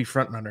Trophy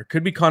frontrunner?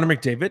 Could be Connor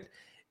McDavid.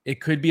 It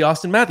could be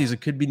Austin Matthews.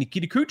 It could be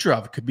Nikita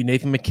Kucherov. It could be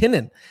Nathan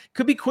McKinnon. It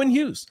could be Quinn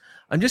Hughes.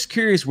 I'm just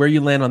curious where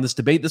you land on this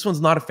debate. This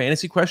one's not a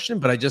fantasy question,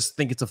 but I just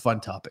think it's a fun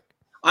topic.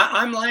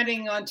 I'm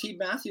landing on Team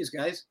Matthews,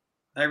 guys.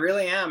 I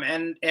really am.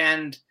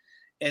 And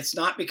it's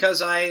not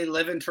because I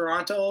live in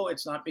Toronto.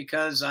 It's not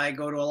because I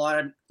go to a lot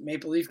of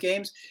Maple Leaf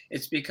games.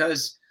 It's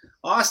because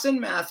Austin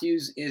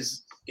Matthews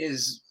is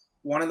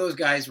one of those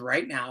guys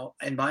right now,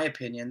 in my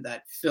opinion,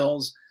 that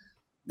fills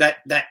that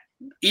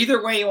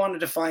either way you want to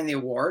define the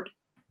award,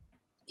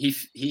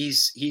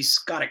 he's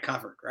got it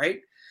covered, right?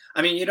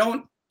 I mean, you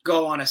don't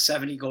go on a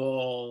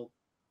 70-goal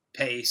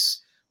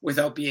pace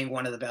without being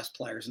one of the best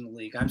players in the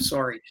league. I'm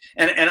sorry.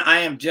 And I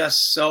am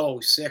just so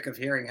sick of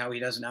hearing how he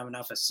doesn't have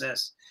enough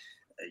assists.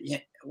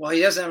 Well,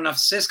 he doesn't have enough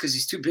assists because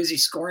he's too busy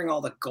scoring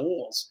all the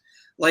goals.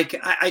 Like,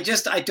 I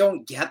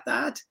don't get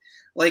that.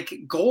 Like,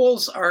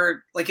 goals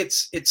are like,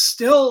 it's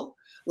still,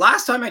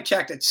 last time I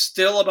checked, it's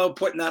still about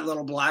putting that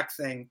little black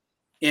thing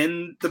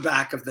in the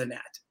back of the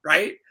net,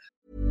 right?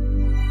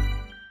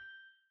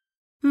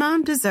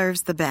 Mom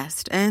deserves the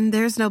best, and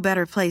there's no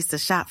better place to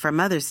shop for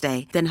Mother's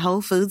Day than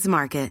Whole Foods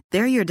Market.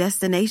 They're your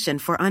destination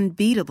for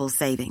unbeatable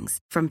savings,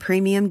 from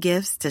premium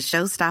gifts to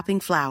show-stopping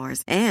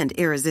flowers and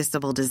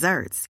irresistible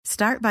desserts.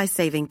 Start by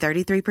saving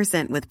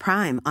 33% with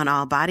Prime on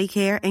all body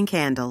care and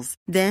candles.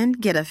 Then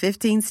get a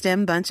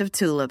 15-stem bunch of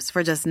tulips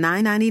for just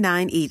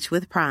 $9.99 each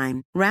with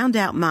Prime. Round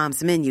out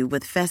Mom's menu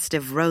with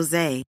festive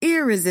rosé,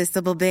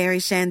 irresistible berry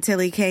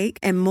chantilly cake,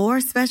 and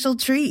more special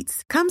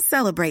treats. Come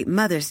celebrate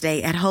Mother's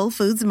Day at Whole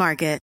Foods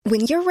Market. When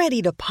you're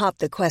ready to pop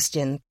the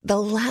question, the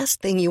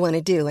last thing you want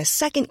to do is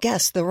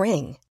second-guess the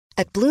ring.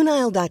 At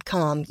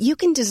BlueNile.com, you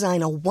can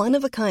design a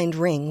one-of-a-kind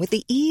ring with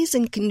the ease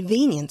and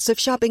convenience of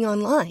shopping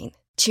online.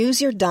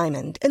 Choose your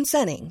diamond and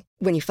setting.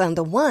 When you find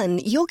the one,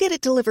 you'll get it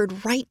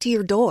delivered right to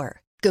your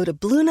door. Go to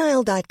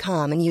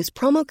BlueNile.com and use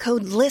promo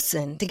code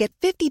LISTEN to get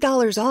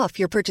 $50 off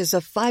your purchase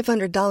of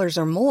 $500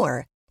 or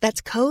more. That's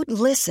code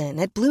LISTEN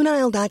at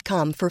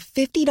BlueNile.com for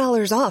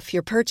 $50 off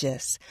your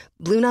purchase.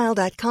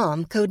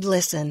 BlueNile.com, code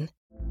LISTEN.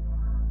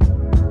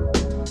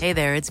 Hey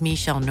there, it's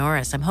Michelle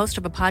Norris. I'm host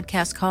of a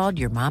podcast called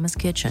Your Mama's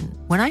Kitchen.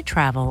 When I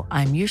travel,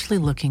 I'm usually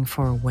looking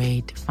for a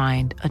way to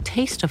find a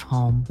taste of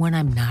home when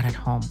I'm not at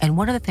home. And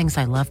one of the things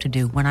I love to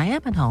do when I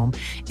am at home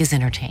is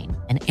entertain.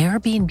 And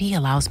Airbnb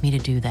allows me to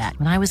do that.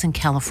 When I was in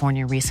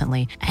California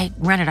recently, I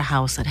rented a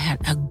house that had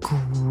a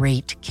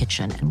great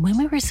kitchen. And when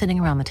we were sitting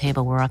around the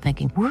table, we're all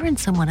thinking, we're in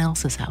someone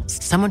else's house.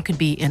 Someone could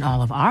be in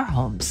all of our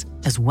homes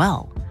as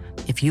well.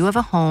 If you have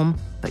a home,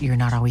 but you're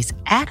not always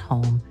at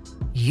home,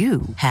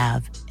 you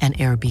have an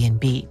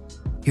Airbnb.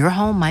 Your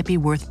home might be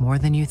worth more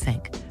than you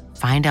think.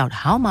 Find out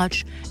how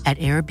much at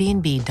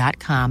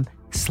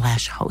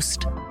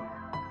airbnb.com/host.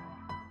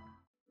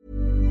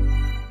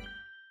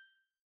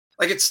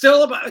 Like, it's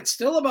still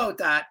about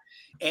that.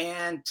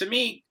 And to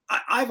me,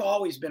 I've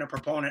always been a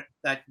proponent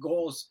that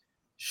goals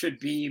should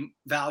be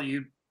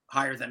valued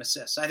higher than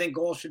assists. I think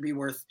goals should be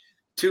worth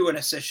 2 and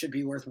assists should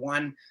be worth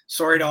 1.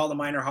 Sorry to all the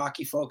minor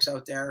hockey folks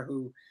out there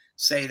who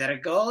say that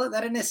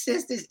an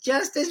assist is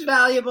just as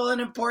valuable and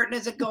important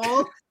as a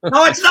goal.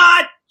 No, it's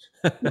not.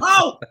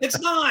 No, it's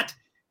not.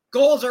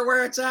 Goals are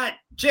where it's at.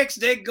 Chicks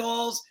dig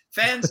goals.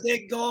 Fans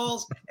dig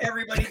goals.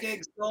 Everybody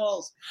digs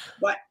goals.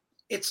 But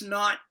it's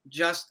not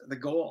just the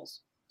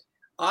goals.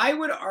 I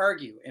would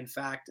argue, in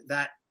fact,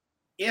 that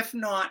if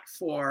not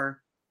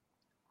for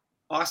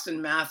Auston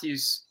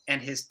Matthews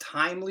and his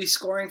timely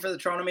scoring for the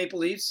Toronto Maple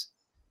Leafs,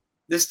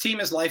 this team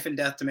is life and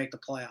death to make the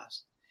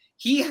playoffs.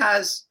 He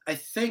has, I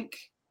think,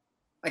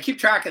 I keep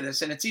track of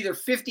this, and it's either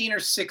 15 or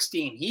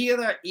 16. He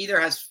either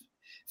has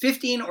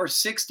 15 or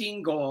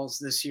 16 goals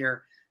this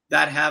year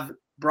that have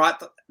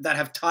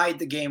tied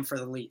the game for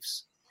the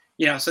Leafs.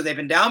 So they've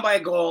been down by a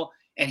goal,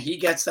 and he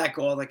gets that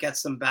goal that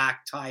gets them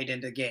back tied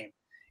into the game.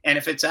 And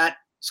if it's at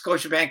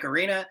Scotiabank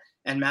Arena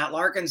and Matt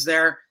Larkin's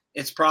there,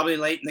 it's probably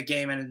late in the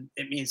game, and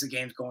it means the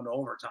game's going to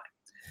overtime.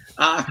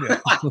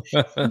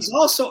 He's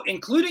also,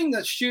 including the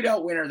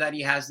shootout winner that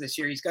he has this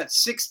year, he's got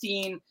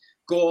 16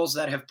 goals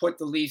that have put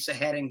the Leafs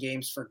ahead in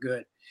games for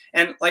good.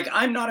 And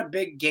I'm not a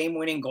big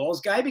game-winning goals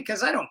guy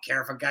because I don't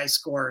care if a guy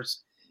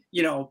scores,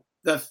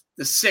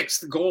 the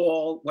sixth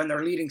goal when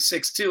they're leading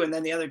 6-2, and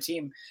then the other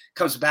team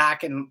comes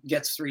back and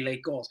gets 3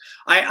 late goals.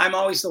 I'm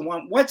always the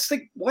one. What's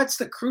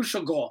the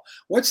crucial goal?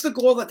 What's the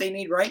goal that they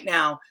need right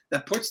now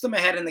that puts them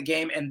ahead in the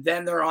game, and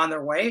then they're on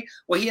their way?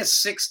 Well, he has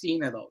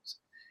 16 of those,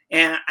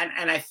 and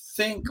I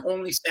think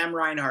only Sam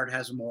Reinhart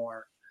has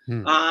more.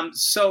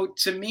 So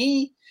to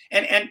me,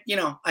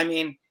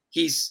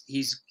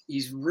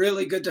 he's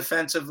really good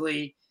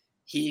defensively.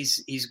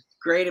 He's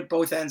great at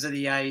both ends of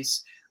the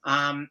ice.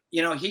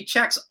 He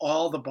checks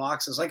all the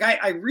boxes.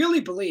 I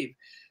really believe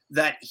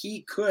that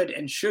he could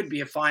and should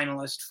be a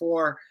finalist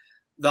for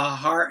the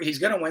Hart. He's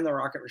going to win the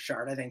Rocket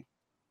Richard. I'm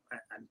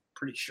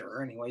pretty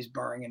sure anyways,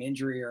 barring an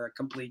injury or a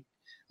complete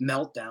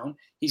meltdown.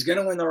 He's going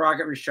to win the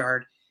Rocket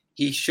Richard.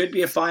 He should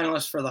be a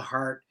finalist for the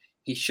Hart.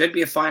 He should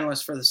be a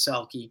finalist for the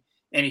Selke,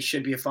 and he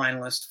should be a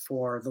finalist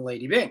for the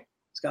Lady Byng.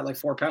 He's got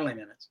 4 penalty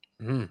minutes.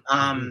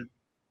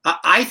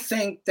 I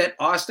think that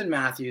Auston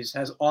Matthews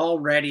has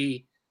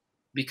already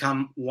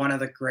become one of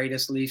the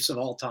greatest Leafs of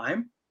all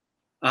time.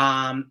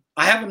 I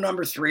have him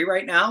number 3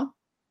 right now.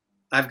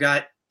 I've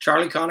got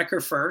Charlie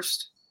Conacher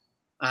first,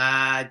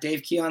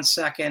 Dave Keon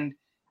second,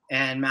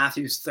 and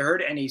Matthews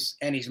third, and he's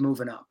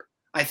moving up.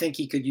 I think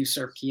he could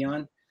usurp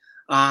Keon.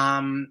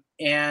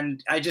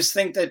 And I just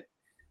think that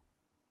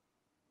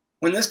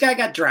when this guy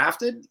got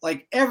drafted,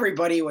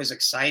 everybody was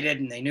excited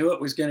and they knew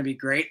it was going to be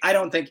great. I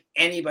don't think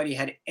anybody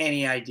had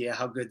any idea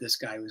how good this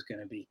guy was going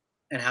to be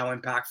and how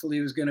impactful he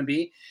was going to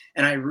be.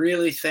 And I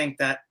really think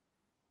that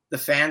the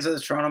fans of the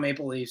Toronto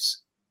Maple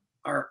Leafs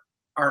are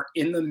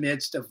in the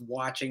midst of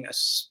watching a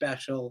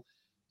special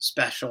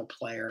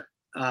player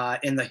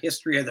in the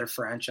history of their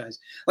franchise.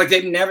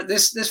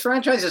 This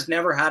franchise has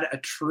never had a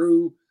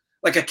true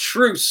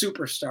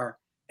superstar.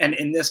 And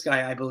in this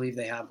guy, I believe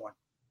they have one.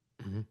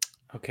 Mm-hmm.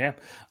 Okay.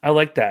 I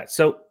like that.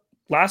 So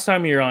last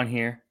time you were on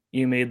here,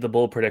 you made the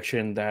bold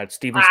prediction that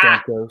Steven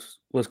Stamkos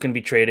was going to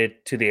be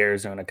traded to the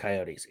Arizona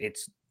Coyotes.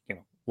 It's,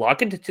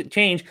 locking to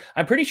change.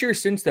 I'm pretty sure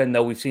since then,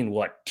 though, we've seen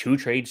 2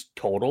 trades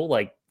total.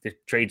 The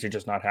trades are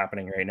just not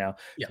happening right now.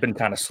 Yeah. It's been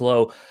kind of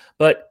slow.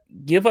 But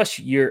give us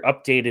your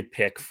updated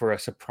pick for a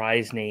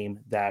surprise name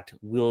that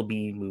will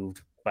be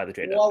moved by the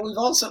trade. Well,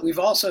 we've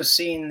also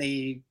seen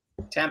the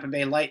Tampa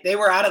Bay Light. They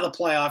were out of the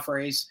playoff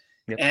race.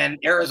 Yep. And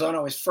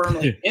Arizona was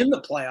firmly in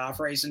the playoff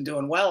race and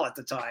doing well at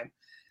the time.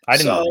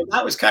 So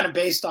that was kind of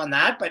based on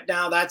that. But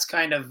now that's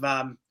kind of,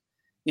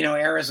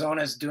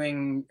 Arizona's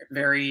doing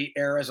very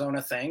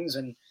Arizona things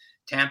and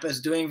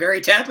Tampa's doing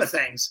very Tampa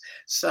things.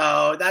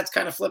 So that's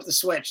kind of flipped the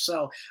switch.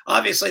 So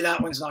obviously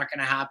that one's not going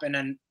to happen.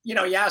 And, you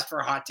asked for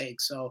a hot take.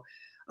 So,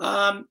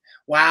 Colton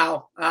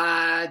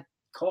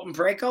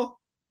Parayko.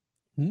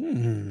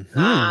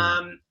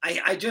 Mm-hmm.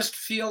 I just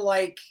feel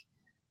like,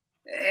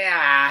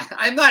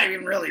 I'm not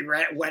even really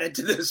wedded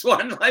to this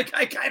one. I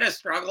kind of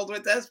struggled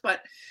with this,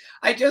 but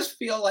I just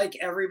feel like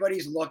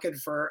everybody's looking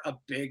for a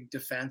big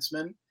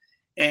defenseman,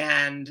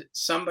 and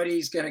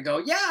somebody's going to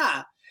go,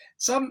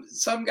 some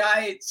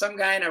guy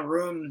in a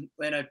room,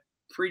 in a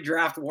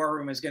pre-draft war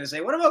room, is going to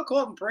say, what about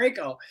Colton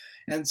Parayko?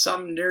 And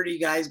some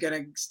nerdy guy's going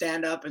to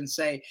stand up and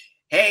say,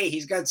 hey,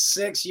 he's got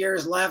 6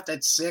 years left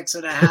at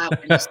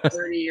 6.5, and he's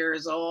 30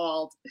 years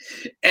old,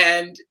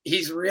 and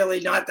he's really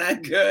not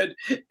that good.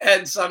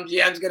 And some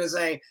GM's going to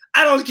say,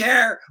 I don't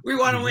care. We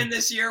want to win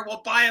this year.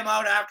 We'll buy him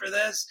out after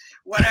this.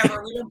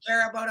 Whatever. We don't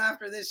care about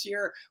after this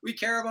year. We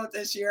care about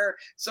this year.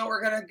 So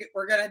we're gonna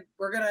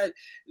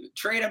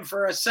trade him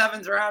for a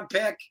 7th round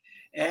pick.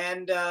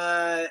 And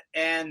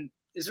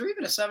is there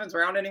even a 7th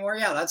round anymore?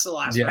 Yeah, that's the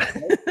last round.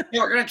 Right?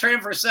 We're gonna trade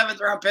him for a 7th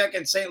round pick,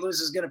 and St.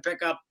 Louis is gonna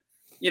pick up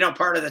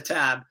part of the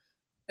tab,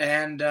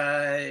 and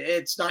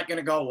it's not going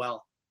to go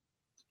well.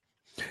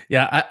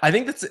 Yeah, I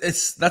think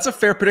that's a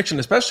fair prediction,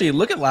 especially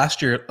look at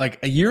last year.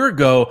 A year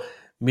ago,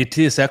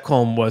 Matthias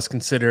Ekholm was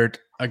considered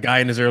a guy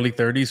in his early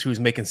 30s who's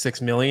making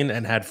 $6 million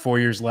and had 4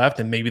 years left,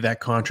 and maybe that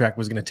contract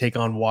was going to take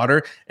on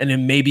water, and it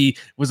maybe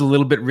was a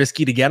little bit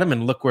risky to get him,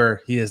 and look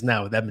where he is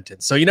now with Edmonton.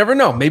 So you never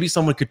know. Maybe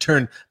someone could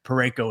turn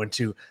Parayko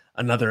into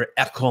another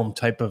Ekholm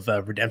type of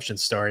redemption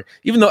story,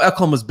 even though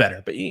Ekholm was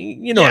better. But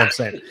you know what I'm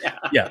saying?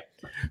 Yeah.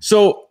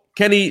 So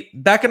Kenny,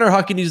 back in our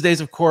Hockey News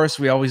days, of course,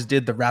 we always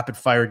did the rapid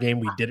fire game.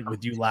 We did it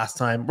with you last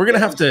time. We're going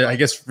to have to, I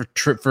guess,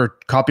 for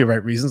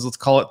copyright reasons, let's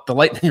call it the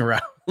lightning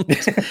round.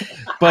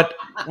 But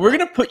we're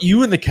going to put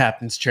you in the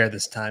captain's chair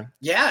this time.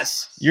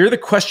 Yes. You're the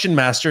question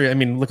master. I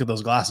mean, look at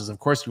those glasses. Of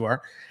course you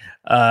are.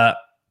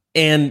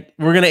 And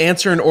we're going to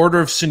answer in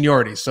order of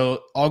seniority.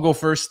 So I'll go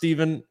first,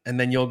 Stephen, and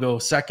then you'll go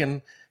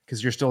second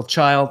because you're still a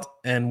child,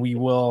 and we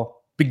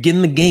will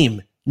begin the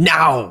game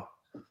now.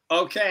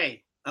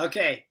 Okay.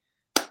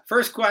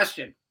 First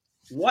question.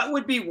 What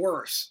would be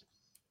worse?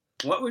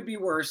 What would be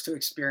worse to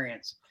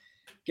experience?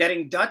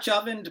 Getting Dutch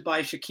ovened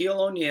by Shaquille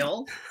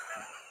O'Neal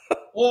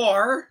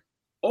or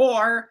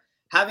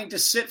having to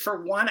sit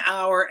for 1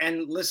 hour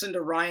and listen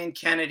to Ryan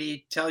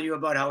Kennedy tell you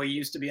about how he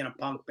used to be in a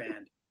punk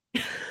band?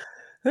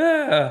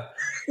 Yeah.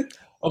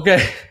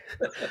 Okay.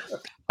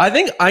 I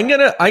think I'm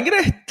gonna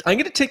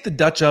take the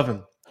Dutch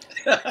oven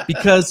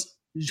because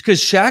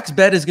Shaq's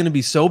bed is gonna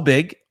be so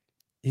big.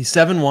 He's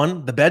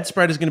 7'1". The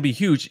bedspread is going to be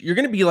huge. You're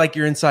going to be like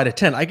you're inside a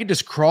tent. I could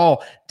just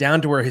crawl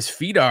down to where his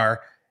feet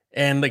are,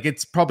 and like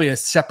it's probably a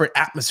separate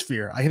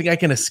atmosphere. I think I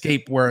can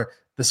escape where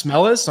the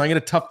smell is, so I'm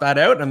going to tough that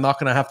out. I'm not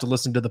going to have to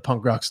listen to the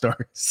punk rock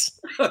stories.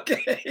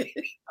 Okay.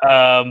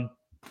 Oh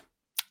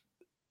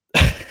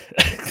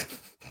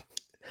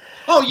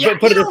yeah,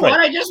 you know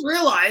what? I just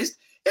realized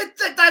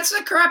that's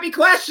a crappy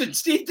question.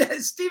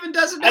 Steven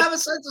doesn't have a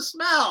sense of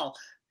smell.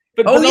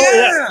 But not only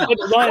that,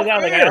 like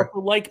I also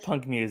like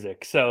punk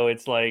music, so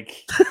it's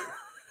like,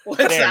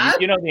 what's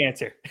that? You know the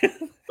answer.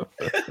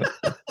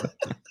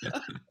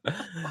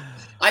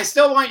 I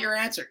still want your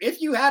answer.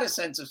 If you had a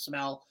sense of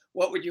smell,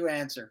 what would you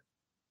answer?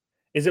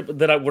 Is it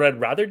that what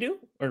I'd rather do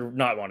or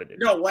not want to do?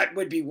 No, what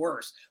would be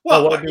worse?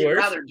 Well, what would you worse?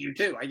 Rather do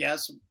too? I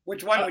guess.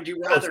 Which one would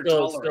you rather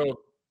tolerate?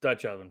 Still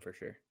Dutch oven for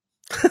sure.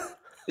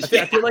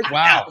 I feel like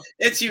wow,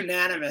 it's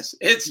unanimous.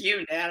 It's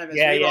unanimous.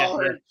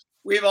 Yeah,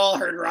 We've all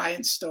heard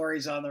Ryan's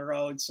stories on the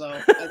road, so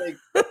I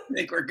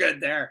think we're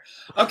good there.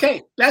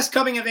 Okay, best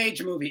coming of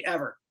age movie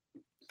ever.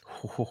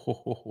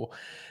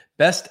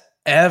 Best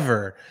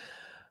ever.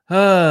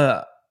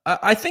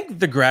 I think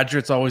The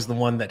Graduate's always the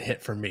one that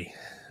hit for me.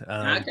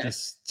 Okay.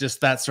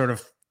 Just that sort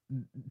of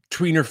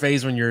tweener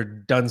phase when you're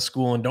done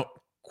school and don't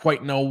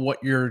quite know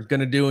what you're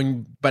gonna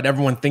do, but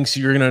everyone thinks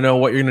you're gonna know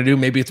what you're gonna do.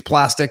 Maybe it's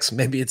plastics,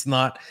 maybe it's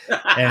not.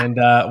 And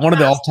one of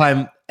the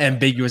all-time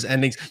ambiguous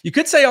endings. You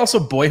could say also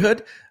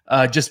Boyhood,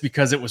 just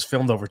because it was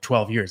filmed over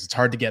 12 years. It's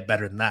hard to get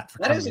better than that for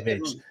coming of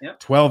age. Yep.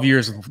 12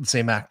 years with the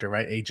same actor,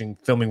 right?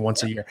 Filming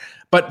once a year.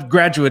 But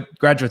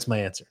Graduate's my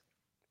answer.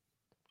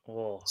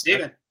 Oh,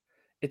 Steven.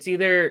 It's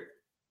either,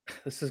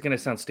 this is going to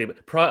sound stupid,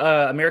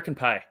 American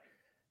Pie.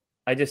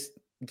 I just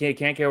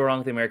can't go wrong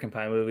with the American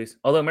Pie movies.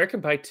 Although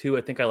American Pie 2,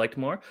 I think I liked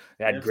more.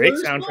 It had great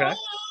soundtrack.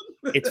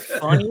 It's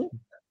funny.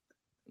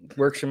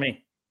 Works for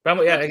me. But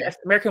I guess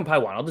American Pie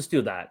 1. I'll just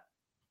do that.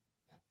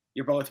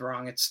 You're both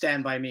wrong. It's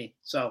Stand By Me.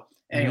 So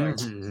anyways,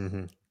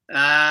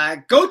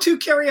 go-to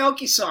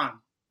karaoke song.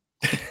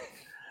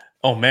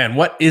 Oh man,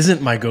 what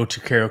isn't my go-to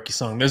karaoke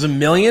song? There's a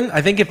million.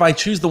 I think if I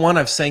choose the one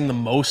I've sang the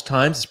most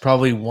times, it's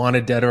probably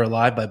Wanted Dead or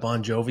Alive by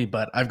Bon Jovi,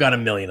 but I've got a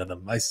million of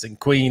them. I sing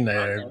Queen.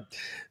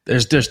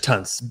 There's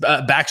tons.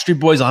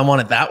 Backstreet Boys, I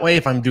Want It That Way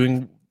if I'm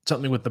doing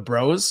something with the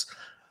bros,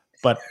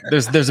 but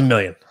there's a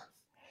million.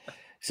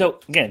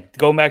 So again,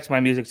 going back to my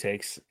music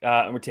tastes,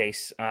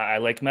 I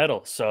like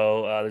metal.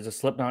 So there's a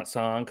Slipknot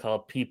song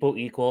called "People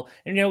Equal,"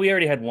 and we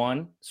already had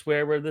one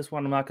swear word. This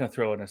one I'm not going to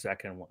throw in a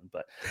second one,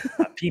 but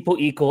 "People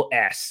Equal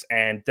S,"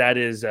 and that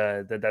is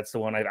that's the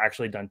one I've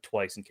actually done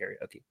twice in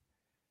karaoke.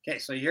 Okay,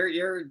 so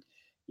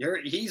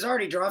he's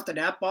already dropped an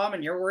F bomb,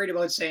 and you're worried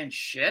about saying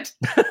shit.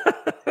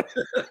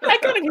 I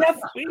could have,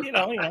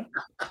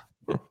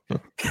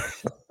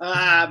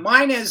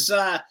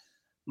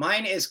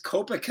 Mine is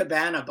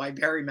Copacabana by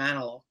Barry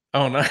Manilow.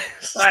 Oh,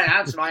 nice.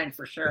 That's mine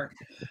for sure.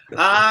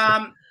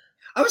 I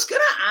was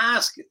going to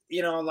ask,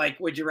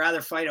 would you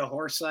rather fight a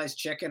horse-sized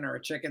chicken or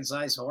a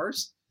chicken-sized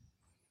horse?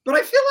 But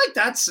I feel like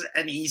that's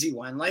an easy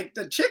one. Like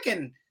a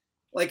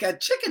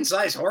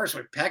chicken-sized horse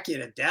would peck you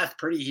to death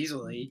pretty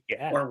easily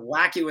or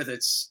whack you with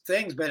its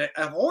things. But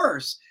a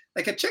horse,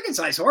 like a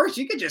chicken-sized horse,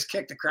 you could just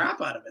kick the crap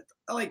out of it.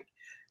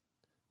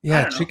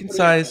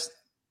 Chicken-sized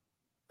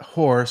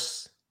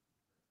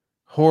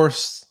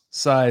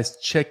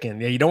horse-sized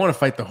chicken. Yeah, you don't want to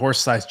fight the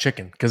horse-sized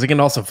chicken because it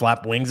can also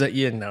flap wings at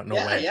you. No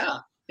way.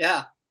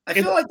 Yeah. I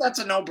feel like that's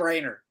a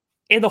no-brainer.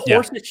 And the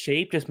horse's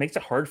shape just makes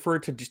it hard for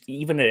it to just,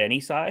 even at any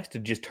size, to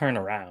just turn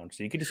around.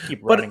 So you could just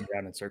keep running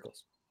around in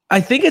circles. I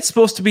think it's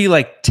supposed to be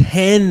like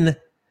 10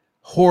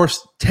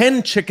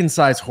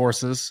 chicken-sized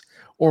horses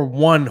or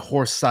one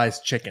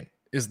horse-sized chicken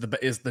is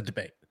the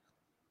debate.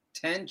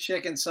 10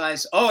 chicken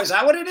size. Oh, is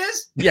that what it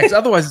is? Yeah, 'cause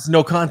otherwise it's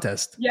no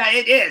contest. Yeah,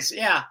 it is.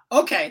 Yeah.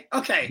 Okay.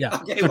 Yeah.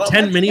 Okay. So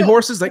 10 mini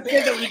horses like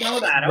good that we know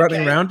that.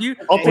 running around you.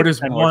 Okay. Or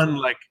there's one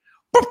like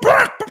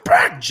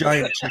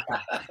giant chicken.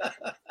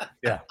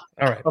 Yeah.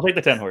 All right. I'll take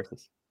the 10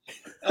 horses.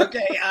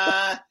 Okay.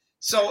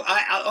 So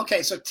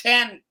so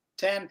 10.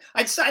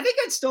 I think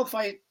I'd still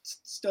fight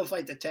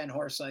the 10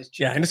 horse size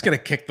chicken. Yeah, I'm just gonna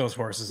kick those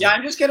horses. Yeah,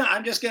 I'm just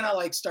gonna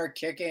like start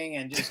kicking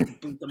and just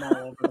boot them all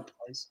over the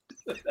place.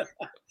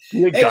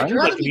 Hey, would you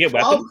rather be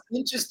 12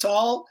 inches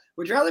tall?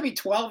 Would you rather be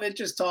 12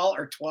 inches tall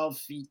or 12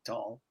 feet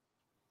tall?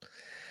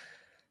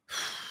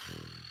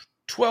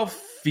 12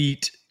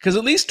 feet, because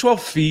at least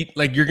 12 feet,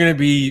 like you're gonna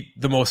be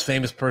the most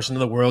famous person in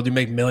the world. You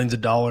make millions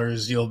of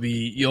dollars. You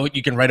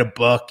can write a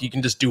book. You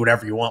can just do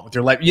whatever you want with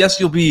your life.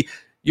 Yes, you'll be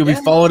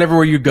followed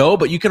everywhere you go,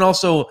 but you can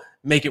also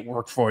make it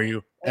work for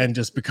you and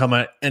just become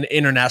an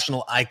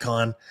international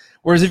icon.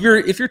 Whereas if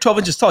you're 12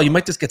 inches tall, you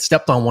might just get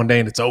stepped on one day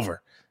and it's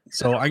over.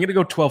 So I'm gonna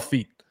go 12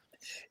 feet.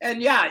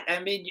 And yeah, I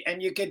mean,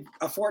 and you could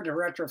afford to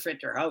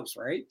retrofit your house,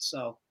 right?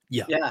 So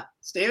yeah.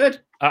 Steven?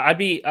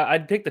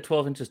 I'd pick the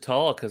 12 inches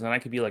tall because then I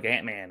could be like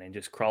Ant-Man and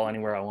just crawl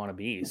anywhere I want to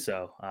be.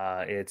 So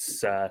it's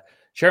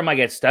sure I might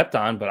get stepped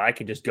on, but I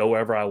could just go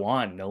wherever I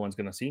want. No one's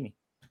gonna see me.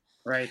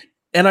 Right.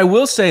 And I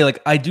will say,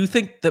 like, I do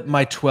think that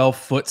my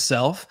 12-foot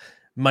self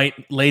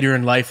might later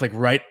in life, like,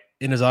 write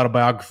in his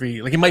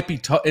autobiography, like, it might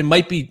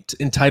be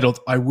entitled,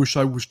 "I wish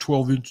I was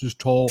 12 inches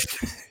tall.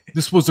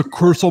 This was a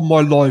curse on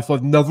my life.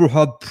 I've never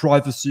had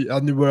privacy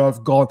anywhere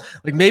I've gone."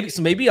 Like,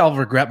 maybe I'll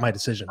regret my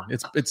decision.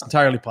 It's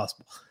entirely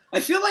possible. I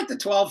feel like the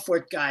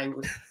 12-foot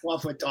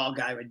tall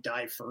guy would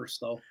die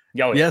first, though. Oh,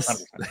 yeah,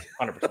 yes,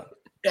 100%.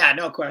 Yeah,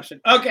 no question.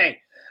 Okay,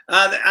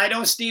 I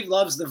know Steve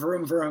loves the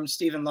vroom vroom.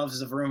 Steven loves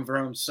the vroom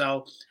vroom.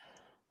 So,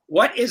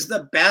 what is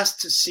the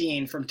best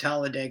scene from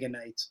Talladega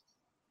Nights?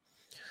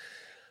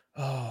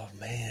 Oh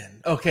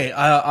man. Okay.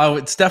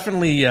 It's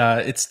definitely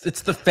it's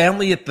the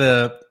family at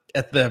the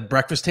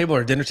breakfast table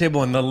or dinner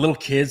table, and the little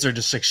kids are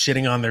just like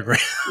shitting on their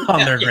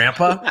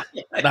grandpa.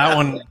 That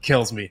one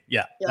kills me.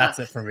 Yeah, that's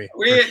it for me.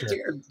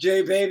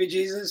 Jay, baby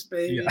Jesus,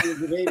 baby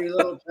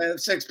little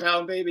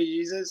 6-pound baby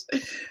Jesus.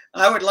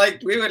 We would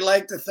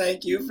like to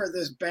thank you for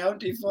this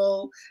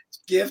bountiful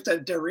gift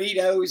of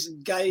Doritos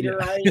and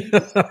Gatorade.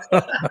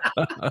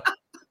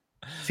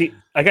 See,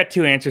 I got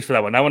two answers for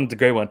that one. That one's a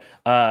great one.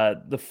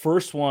 The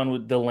first one,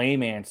 with the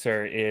lame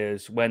answer,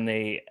 is when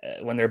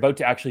they're about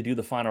to actually do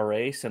the final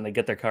race and they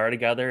get their car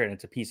together and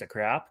it's a piece of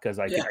crap, because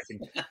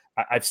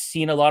I've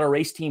seen a lot of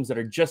race teams that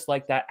are just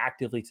like that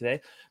actively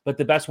today. But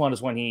the best one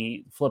is when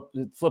he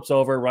flips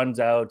over, runs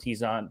out,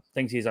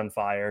 thinks he's on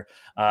fire.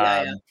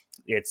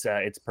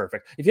 It's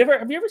perfect. Have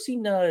you ever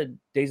seen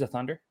Days of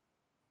Thunder?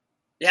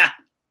 Yeah.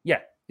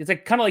 It's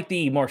like kind of like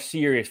the more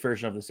serious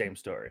version of the same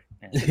story.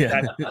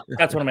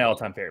 That's one of my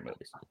all-time favorite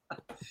movies.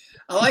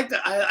 I like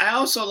that. I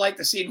also like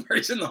the scene where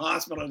he's in the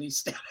hospital and he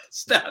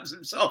stabs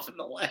himself in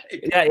the leg.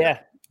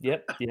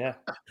 Yeah.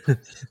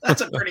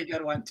 That's a pretty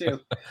good one too.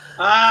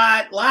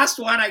 Last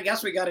one. I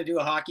guess we got to do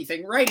a hockey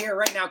thing right here,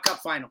 right now.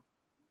 Cup final.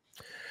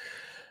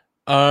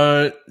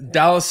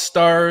 Dallas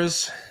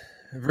Stars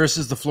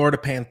versus the Florida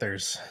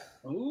Panthers.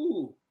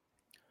 Ooh.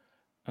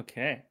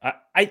 Okay.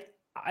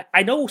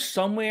 I know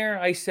somewhere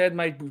I said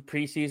my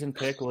preseason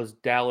pick was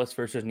Dallas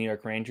versus New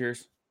York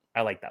Rangers.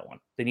 I like that one.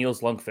 The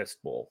Niels Lundqvist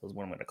Bowl is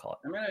what I'm going to call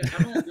it. I'm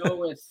going to go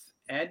with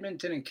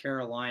Edmonton and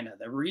Carolina.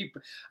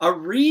 A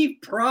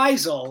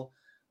reprisal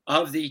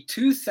of the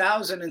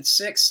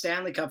 2006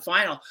 Stanley Cup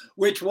Final,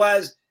 which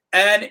was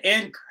an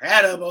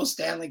incredible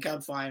Stanley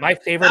Cup Final. My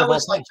favorite. That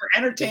was like, for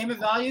entertainment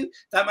value,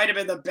 that might have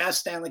been the best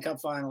Stanley Cup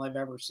Final I've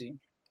ever seen.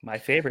 My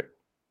favorite.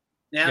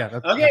 Yeah.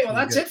 Okay. Well,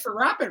 that's it for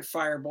rapid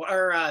fire.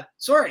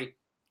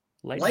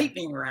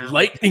 Lightning round.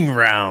 Lightning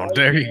round.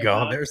 There you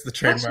go. There's the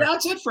trademark.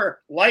 That's it for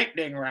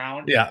lightning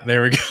round. Yeah,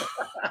 there we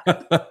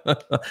go.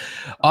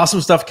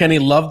 Awesome stuff, Kenny.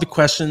 Loved the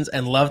questions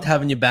and loved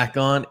having you back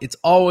on. It's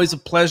always a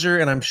pleasure,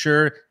 and I'm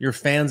sure your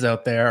fans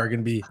out there are going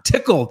to be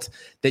tickled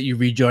that you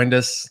rejoined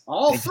us.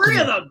 All three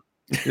of them.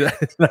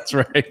 That's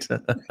right.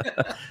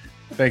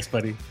 Thanks,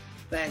 buddy.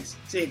 Thanks.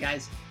 See you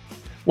guys.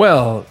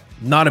 Well,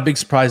 not a big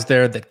surprise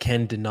there that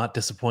Ken did not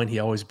disappoint. He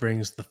always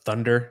brings the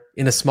thunder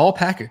in a small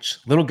package.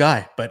 Little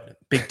guy, but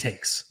big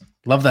takes.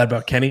 Love that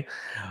about Kenny.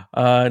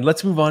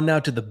 Let's move on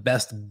now to the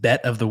best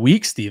bet of the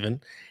week,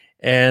 Steven.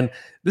 And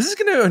this is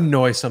going to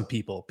annoy some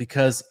people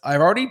because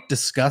I've already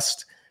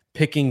discussed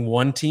picking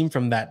one team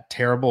from that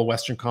terrible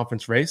Western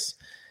Conference race.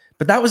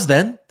 But that was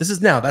then. This is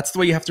now. That's the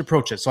way you have to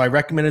approach it. So I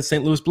recommended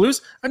St. Louis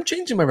Blues. I'm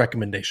changing my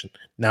recommendation.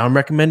 Now I'm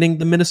recommending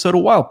the Minnesota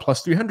Wild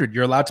plus 300.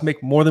 You're allowed to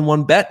make more than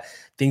one bet.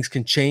 Things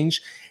can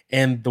change.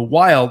 And the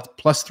Wild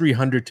plus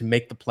 300 to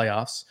make the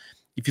playoffs.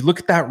 If you look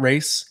at that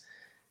race,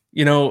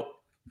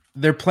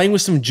 they're playing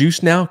with some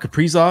juice now.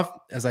 Kaprizov,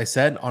 as I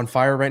said, on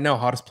fire right now,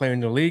 hottest player in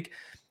the league.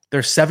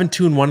 They're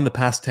 7-2-1 in the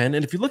past 10.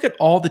 And if you look at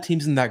all the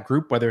teams in that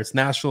group, whether it's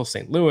Nashville,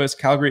 St. Louis,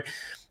 Calgary,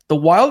 the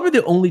Wild were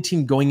the only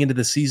team going into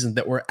the season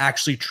that were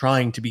actually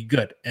trying to be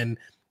good. And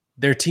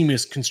their team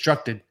is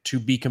constructed to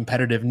be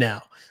competitive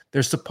now.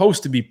 They're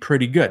supposed to be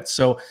pretty good.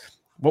 So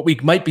what we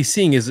might be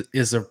seeing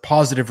is a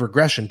positive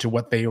regression to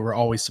what they were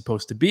always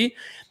supposed to be.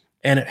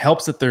 And it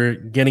helps that they're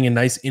getting a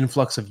nice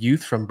influx of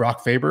youth from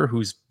Brock Faber,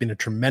 who's been a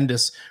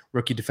tremendous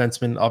rookie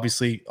defenseman,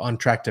 obviously on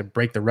track to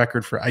break the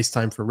record for ice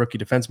time for rookie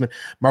defenseman.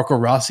 Marco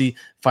Rossi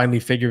finally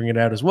figuring it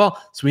out as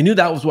well. So we knew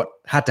that was what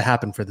had to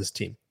happen for this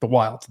team, the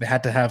Wild. They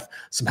had to have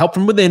some help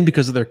from within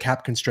because of their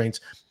cap constraints.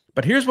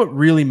 But here's what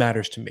really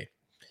matters to me.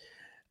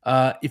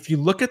 If you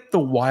look at the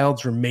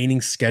Wild's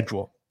remaining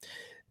schedule,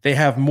 they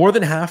have more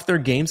than half their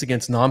games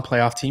against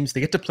non-playoff teams.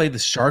 They get to play the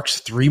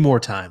Sharks 3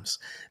 more times,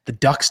 the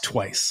Ducks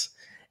twice,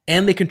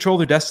 and they control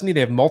their destiny. They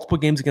have multiple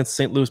games against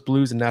St. Louis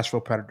Blues and Nashville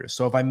Predators.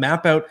 So if I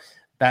map out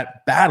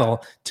that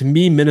battle, to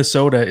me,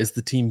 Minnesota is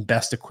the team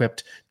best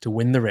equipped to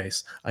win the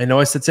race. I know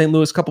I said St.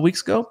 Louis a couple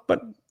weeks ago,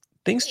 but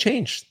things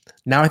changed.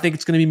 Now I think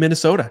it's going to be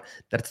Minnesota.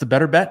 That's the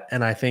better bet,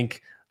 and I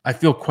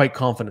feel quite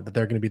confident that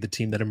they're going to be the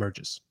team that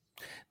emerges.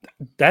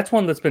 That's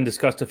one that's been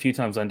discussed a few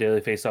times on Daily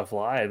Faceoff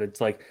Live.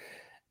 It's like,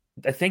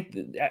 I think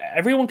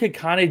everyone could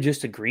kind of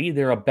just agree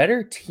they're a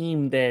better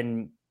team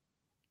than,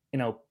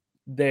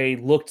 they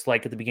looked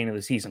like at the beginning of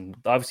the season.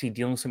 Obviously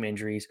dealing with some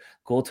injuries,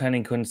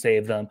 goaltending couldn't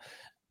save them,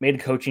 made a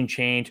coaching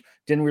change,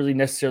 didn't really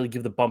necessarily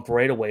give the bump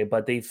right away,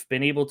 but they've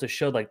been able to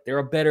show like they're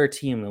a better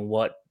team than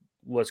what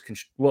was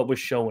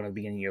shown at the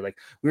beginning of the year. Like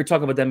we were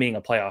talking about them being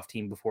a playoff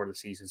team before the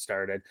season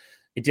started.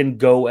 It didn't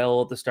go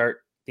well at the start.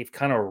 They've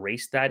kind of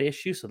erased that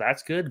issue, so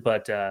that's good.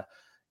 But right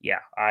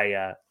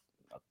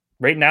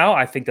now,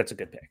 I think that's a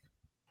good pick.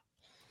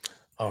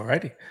 All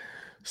righty.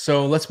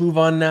 So let's move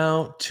on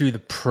now to the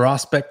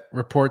prospect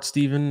report,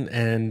 Stephen.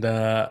 And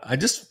I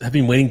just have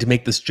been waiting to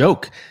make this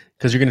joke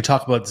because you're going to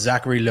talk about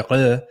Zachary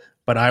L'Heureux,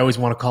 but I always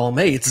want to call him,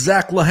 hey, it's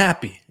Zach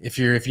LeHappy. If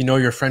you know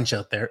your French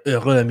out there,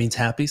 heureux means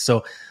happy.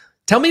 So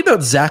tell me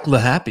about Zach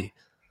LeHappy.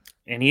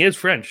 And he is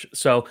French.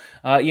 So,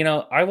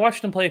 I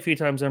watched him play a few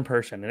times in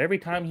person, and every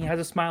time he has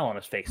a smile on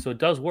his face. So it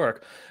does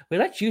work. But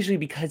that's usually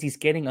because he's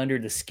getting under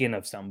the skin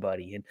of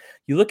somebody. And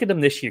you look at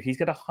him this year, he's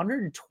got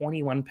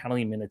 121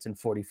 penalty minutes in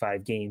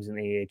 45 games in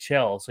the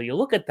AHL. So you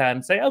look at that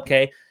and say,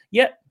 okay,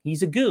 yeah,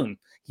 he's a goon.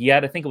 He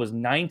had, I think it was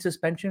 9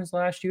 suspensions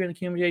last year in the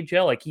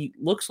QMJHL. Like he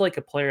looks like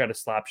a player at a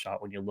slap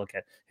shot when you look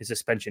at his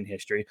suspension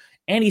history.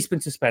 And he's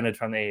been suspended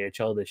from the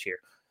AHL this year.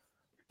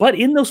 But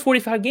in those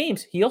 45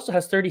 games, he also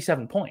has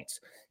 37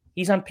 points.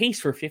 He's on pace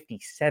for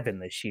 57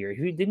 this year. If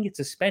he didn't get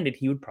suspended,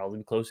 he would probably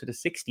be closer to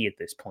 60 at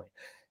this point.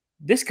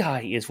 This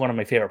guy is one of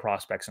my favorite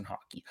prospects in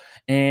hockey,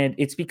 and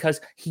it's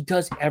because he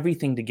does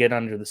everything to get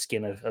under the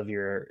skin of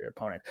your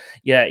opponent.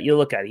 Yeah, you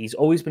look at it. He's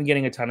always been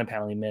getting a ton of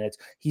penalty minutes.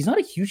 He's not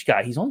a huge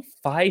guy. He's only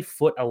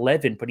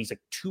 5'11", but he's like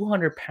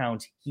 200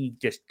 pounds. He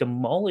just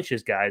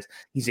demolishes guys.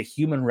 He's a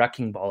human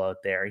wrecking ball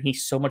out there, and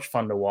he's so much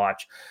fun to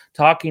watch.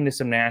 Talking to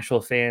some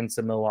Nashville fans,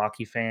 some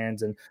Milwaukee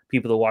fans, and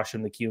people that watch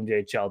him in the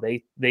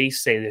QMJHL, they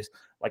say this.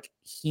 Like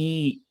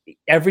he,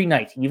 every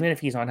night, even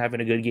if he's not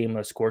having a good game on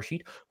the score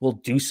sheet, will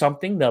do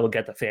something that will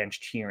get the fans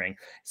cheering.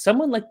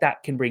 Someone like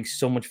that can bring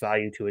so much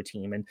value to a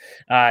team. And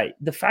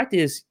the fact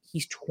is,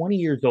 he's 20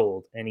 years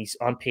old and he's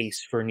on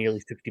pace for nearly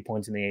 60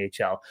 points in the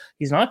AHL.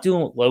 He's not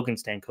doing what Logan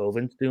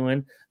Stankoven's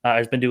doing.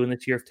 Has been doing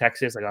this year of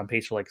Texas, like on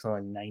pace for like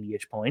something like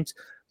 90-ish points.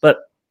 But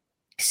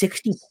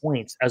 60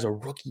 points as a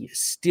rookie is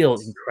still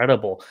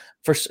incredible,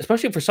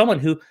 especially for someone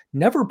who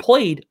never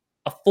played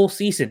a full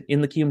season in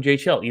the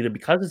QMJHL, either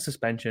because of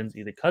suspensions,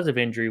 either because of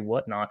injury,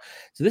 whatnot.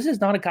 So this is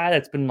not a guy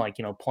that's been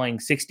playing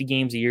 60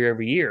 games a year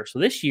every year. So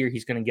this year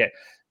he's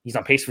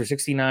on pace for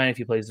 69 if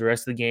he plays the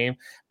rest of the game.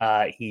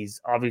 He's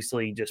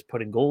obviously just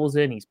putting goals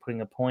in. He's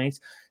putting up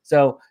points.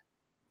 So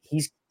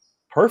he's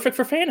perfect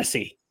for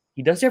fantasy.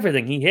 He does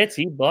everything. He hits,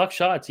 he blocks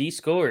shots, he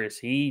scores.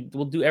 He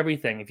will do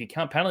everything. If you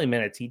count penalty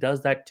minutes, he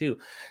does that too.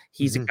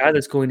 He's a guy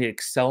that's going to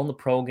excel in the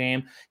pro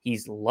game.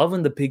 He's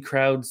loving the big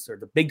crowds or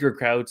the bigger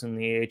crowds in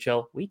the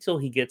AHL. Wait till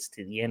he gets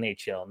to the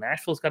NHL.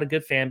 Nashville's got a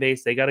good fan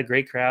base. They got a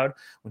great crowd.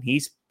 When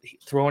he's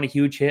throwing a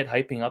huge hit,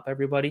 hyping up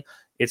everybody,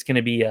 it's going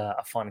to be a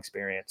fun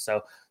experience.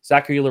 So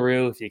Zachary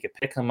L'Heureux, if you could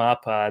pick him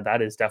up,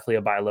 that is definitely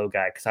a buy low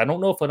guy because I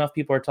don't know if enough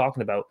people are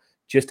talking about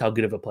just how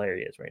good of a player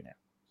he is right now.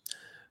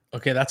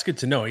 Okay, that's good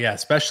to know. Yeah,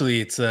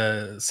 especially it's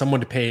someone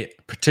to pay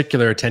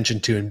particular attention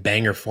to in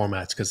banger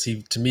formats because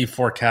he, to me,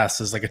 forecasts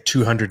as like a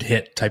 200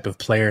 hit type of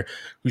player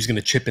who's going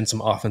to chip in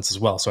some offense as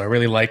well. So I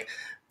really like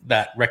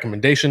that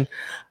recommendation.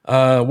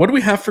 What do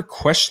we have for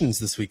questions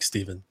this week,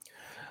 Stephen?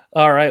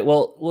 All right,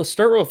 well, we'll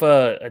start with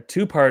a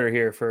two-parter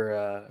here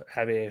for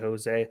Javier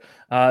Jose.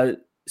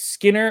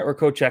 Skinner or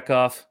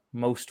Kochetkov,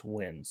 most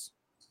wins?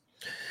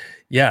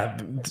 Yeah,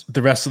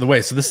 the rest of the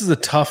way. So this is a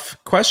tough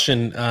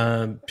question.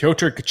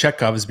 Pyotr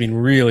Kochetkov has been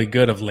really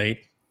good of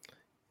late.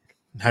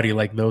 How do you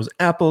like those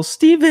apples,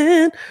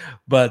 Steven?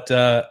 But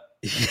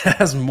he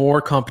has more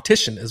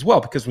competition as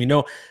well because we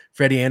know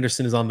Freddie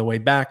Anderson is on the way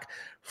back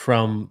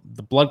from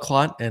the blood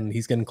clot and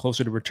he's getting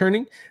closer to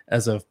returning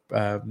as of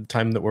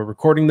time that we're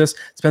recording this.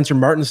 Spencer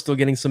Martin's still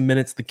getting some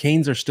minutes. The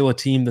Canes are still a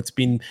team that's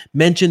been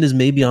mentioned as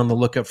maybe on the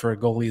lookout for a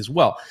goalie as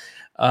well.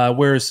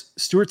 Whereas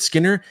Stuart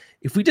Skinner,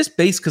 if we just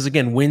base, because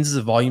again, wins is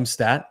a volume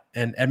stat,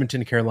 and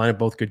Edmonton and Carolina,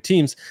 both good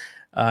teams.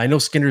 I know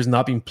Skinner's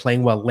not been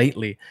playing well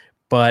lately,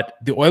 but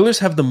the Oilers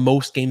have the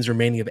most games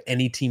remaining of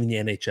any team in the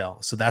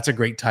NHL. So that's a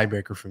great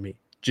tiebreaker for me.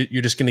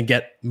 You're just going to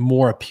get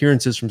more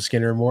appearances from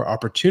Skinner, more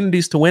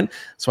opportunities to win.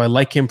 So I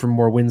like him for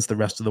more wins the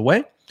rest of the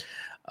way.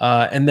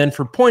 And then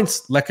for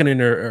points,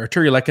 Lehkonen or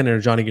Artturi Lehkonen or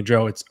Johnny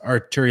Gaudreau, it's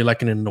Artturi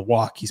Lehkonen in the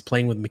walk. He's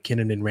playing with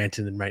McKinnon and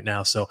Rantanen right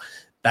now. So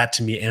that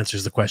to me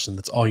answers the question.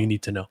 That's all you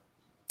need to know.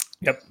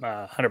 Yep,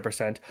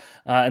 100%.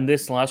 And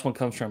this last one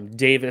comes from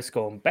Davis,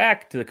 going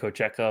back to the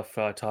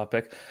Kochetkov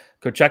topic.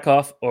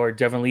 Kochetkov or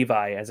Devin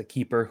Levi as a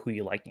keeper, who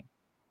you liking?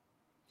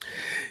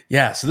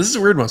 Yeah, so this is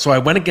a weird one. So I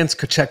went against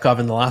Kochetkov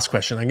in the last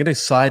question. I'm going to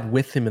side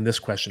with him in this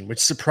question, which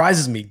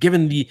surprises me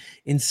given the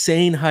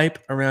insane hype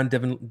around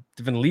Devin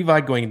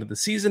Levi going into the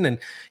season. And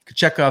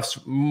Kochetkov's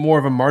more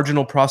of a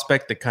marginal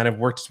prospect that kind of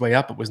worked his way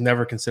up, but was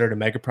never considered a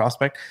mega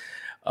prospect.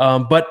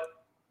 But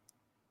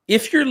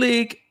if your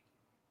league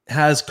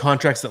has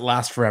contracts that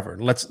last forever,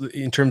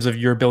 in terms of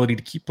your ability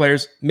to keep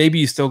players, maybe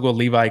you still go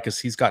Levi because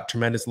he's got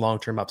tremendous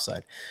long-term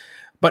upside.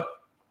 But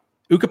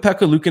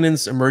Ukko-Pekka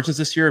Luukkonen's emergence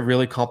this year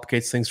really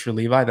complicates things for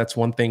Levi. That's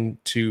one thing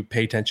to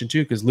pay attention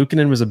to because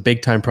Luukkonen was a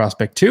big-time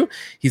prospect too.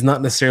 He's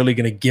not necessarily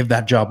going to give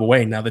that job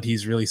away now that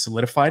he's really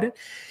solidified it.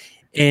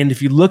 And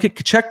if you look at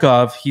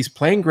Kochetkov, he's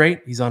playing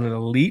great. He's on an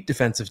elite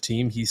defensive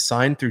team. He's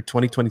signed through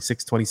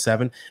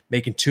 2026-27,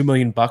 making $2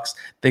 million.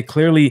 They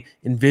clearly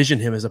envision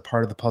him as a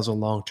part of the puzzle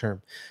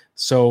long-term.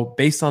 So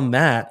based on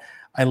that,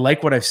 I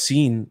like what I've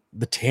seen,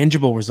 the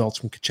tangible results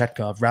from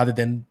Kochetkov rather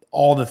than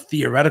all the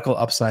theoretical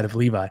upside of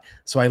Levi.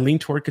 So I lean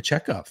toward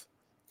Kochetkov.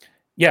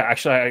 Yeah,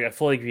 actually, I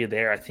fully agree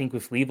there. I think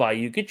with Levi,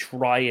 you could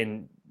try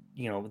and,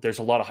 there's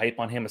a lot of hype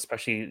on him,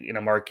 especially in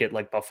a market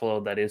like Buffalo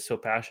that is so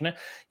passionate.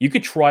 You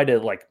could try to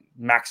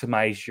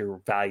maximize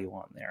your value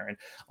on there. And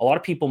a lot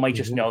of people might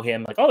just know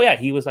him like, oh yeah,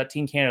 he was that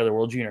Team Canada, the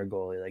World Junior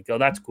goalie. Like, oh,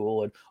 that's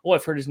cool. And oh,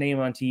 I've heard his name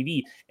on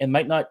TV, and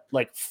might not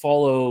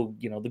follow,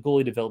 the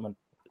goalie development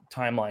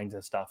timelines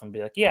and stuff and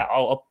be like, yeah,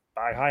 I'll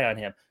buy high on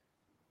him.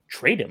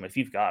 Trade him if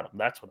you've got him.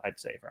 That's what I'd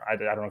say. I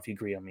don't know if you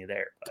agree on me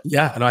there. But.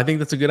 Yeah, and I think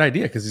that's a good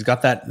idea because he's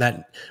got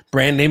that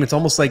brand name. It's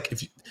almost like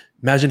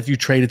imagine if you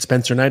traded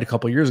Spencer Knight a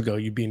couple of years ago,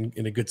 you'd be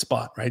in a good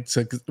spot, right?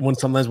 So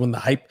sometimes when the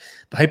hype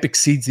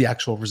exceeds the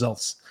actual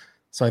results.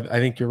 So I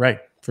think you're right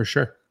for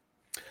sure.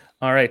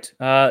 All right,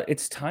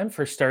 it's time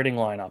for starting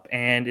lineup,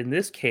 and in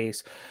this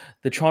case,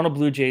 the Toronto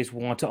Blue Jays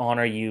want to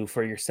honor you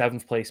for your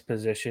 7th place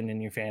position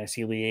in your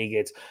fantasy league.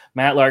 It's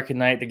Matt Larkin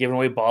night. They're giving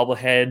away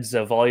bobbleheads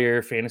of all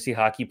your fantasy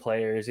hockey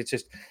players. It's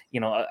just,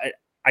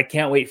 I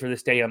can't wait for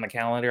this day on the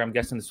calendar. I'm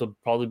guessing this will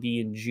probably be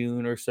in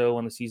June or so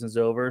when the season's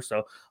over,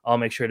 so I'll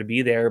make sure to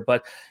be there.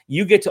 But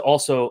you get to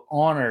also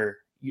honor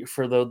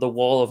for the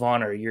Wall of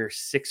Honor your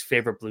 6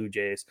 favorite Blue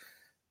Jays.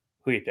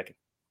 Who are you picking?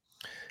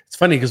 It's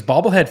funny because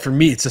bobblehead for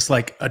me, it's just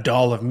like a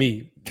doll of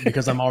me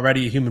because I'm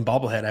already a human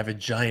bobblehead. I have a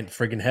giant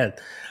friggin'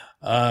 head.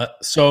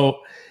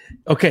 So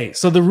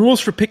the rules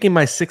for picking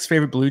my 6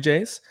 favorite Blue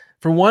Jays.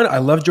 For one, I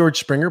love George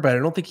Springer, but I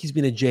don't think he's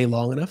been a Jay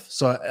long enough.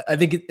 So I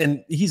think,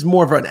 and he's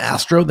more of an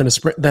Astro than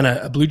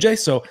a Blue Jay.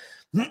 So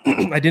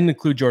I didn't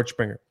include George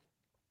Springer.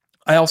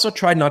 I also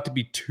tried not to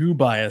be too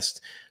biased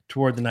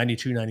toward the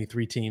 92,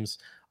 93 teams.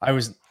 I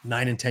was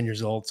 9 and 10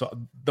 years old. So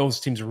those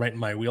teams are right in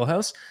my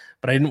wheelhouse,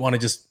 but I didn't want to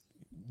just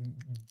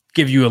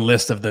give you a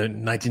list of the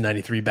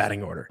 1993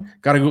 batting order.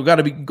 Got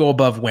to go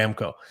above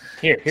Whamco.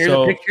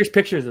 Here's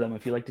pictures of them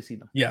if you like to see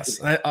them.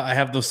 Yes, I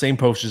have those same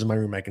posters in my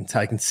room. I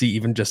can see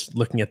even just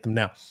looking at them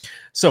now.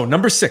 So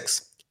number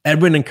 6,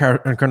 Edwin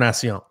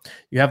Encarnacion.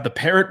 You have the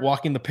parrot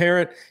walking the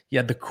parrot. You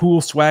had the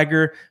cool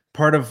swagger.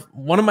 Part of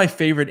one of my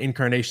favorite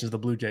incarnations of the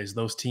Blue Jays.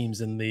 Those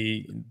teams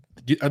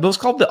are those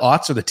called the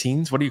aughts or the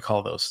teens? What do you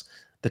call those?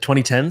 The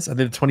 2010s? Are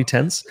they the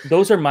 2010s?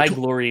 Those are my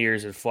glory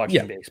years of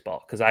watching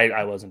baseball because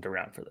I wasn't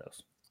around for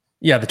those.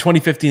 Yeah, the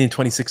 2015 and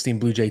 2016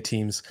 Blue Jay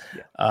teams.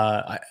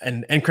 Yeah.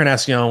 And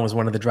Encarnacion was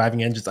one of the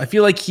driving engines. I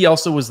feel like he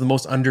also was the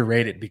most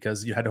underrated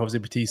because you had Jose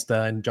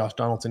Bautista and Josh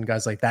Donaldson,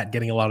 guys like that,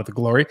 getting a lot of the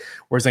glory,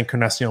 whereas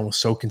Encarnacion was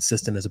so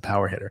consistent as a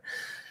power hitter.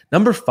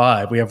 Number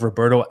 5, we have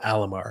Roberto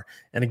Alomar.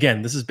 And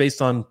again, this is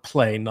based on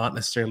play, not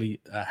necessarily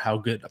how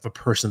good of a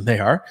person they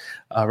are.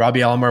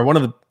 Robbie Alomar, one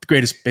of the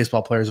greatest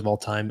baseball players of all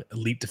time,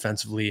 elite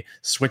defensively,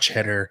 switch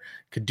hitter,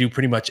 could do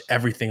pretty much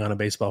everything on a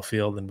baseball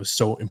field and was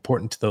so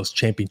important to those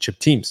championship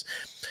teams.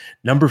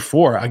 Number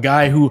 4, a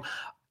guy who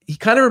he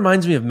kind of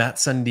reminds me of Matt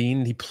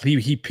Sundin.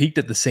 He peaked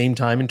at the same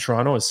time in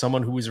Toronto as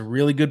someone who was a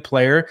really good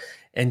player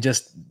and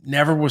just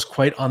never was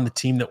quite on the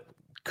team that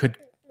could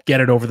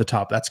get it over the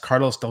top. That's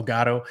Carlos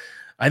Delgado.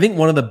 I think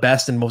one of the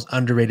best and most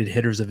underrated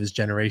hitters of his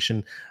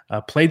generation.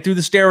 Played through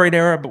the steroid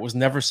era, but was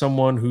never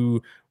someone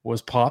who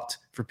was popped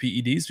for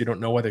PEDs. We don't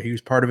know whether he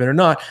was part of it or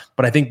not,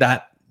 but I think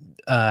that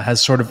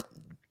has sort of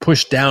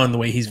pushed down the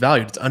way he's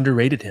valued. It's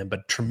underrated him,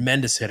 but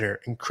tremendous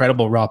hitter,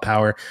 incredible raw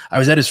power. I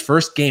was at his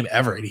first game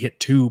ever, and he hit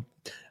 2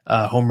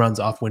 home runs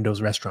off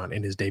Windows Restaurant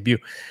in his debut.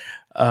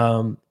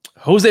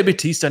 Jose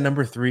Bautista,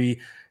 number 3.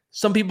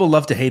 Some people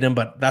love to hate him,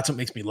 but that's what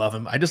makes me love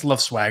him. I just love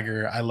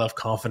swagger. I love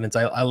confidence.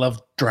 I love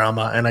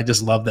drama. And I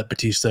just love that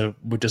Batista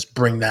would just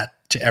bring that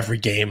to every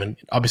game. And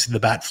obviously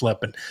the bat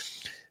flip. And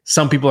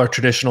some people are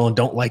traditional and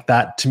don't like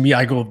that. To me,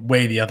 I go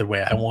way the other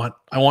way. I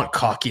want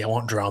cocky. I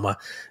want drama.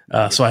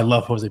 So I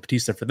love Jose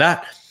Batista for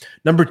that.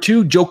 Number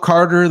 2, Joe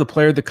Carter, the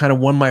player that kind of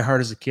won my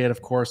heart as a kid,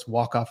 of course,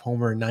 walk-off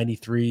homer in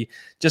 93.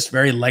 Just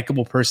very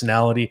likable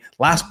personality.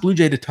 Last Blue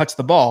Jay to touch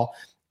the ball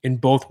in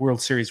both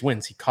World Series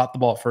wins. He caught the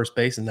ball at first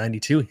base in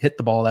 92, hit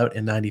the ball out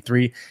in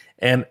 93,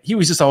 and he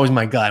was just always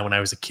my guy when I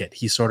was a kid.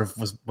 He sort of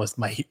was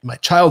my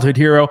childhood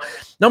hero.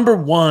 Number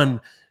 1,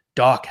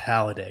 Doc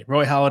Halladay.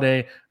 Roy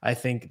Halladay, I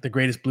think the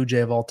greatest Blue Jay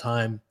of all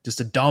time,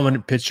 just a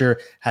dominant pitcher,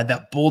 had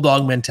that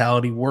bulldog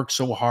mentality, worked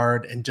so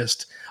hard, and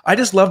I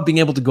just loved being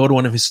able to go to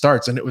one of his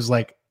starts, and it was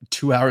like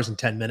 2 hours and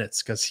 10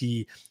 minutes because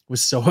he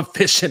was so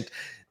efficient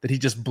that he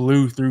just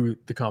blew through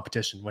the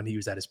competition when he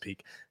was at his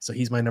peak. So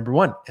he's my number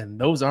 1. And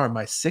those are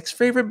my 6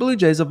 favorite Blue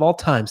Jays of all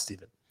time,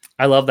 Steven.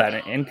 I love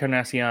that.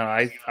 Encarnacion,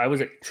 I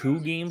was at 2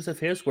 games of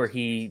his where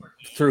he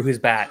threw his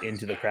bat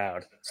into the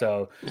crowd.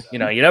 So, you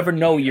never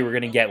know what you were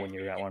going to get when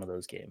you're at one of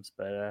those games.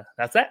 But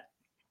that's that.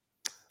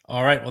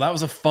 All right. Well, that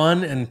was a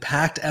fun and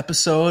packed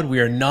episode. We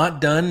are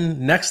not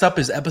done. Next up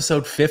is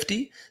episode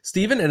 50,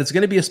 Steven, and it's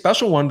going to be a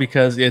special one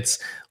because it's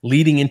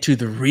leading into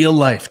the real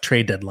life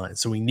trade deadline.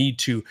 So we need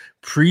to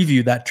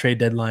preview that trade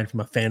deadline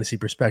from a fantasy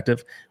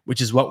perspective, which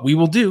is what we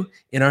will do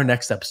in our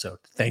next episode.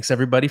 Thanks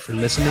everybody for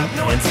listening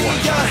and watching.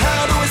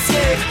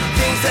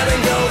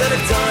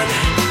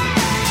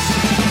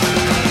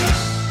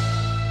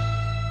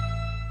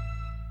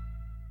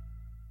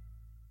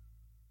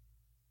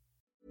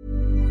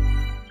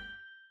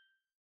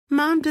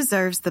 Mom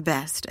deserves the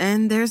best,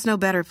 and there's no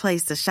better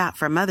place to shop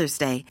for Mother's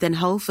Day than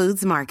Whole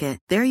Foods Market.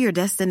 They're your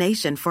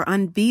destination for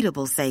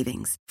unbeatable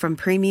savings, from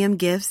premium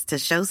gifts to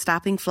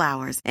show-stopping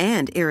flowers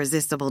and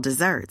irresistible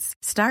desserts.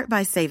 Start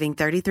by saving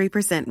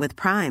 33% with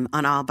Prime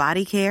on all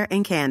body care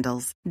and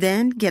candles.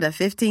 Then get a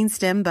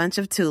 15-stem bunch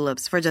of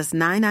tulips for just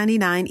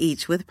 $9.99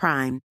 each with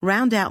Prime.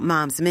 Round out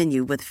Mom's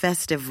menu with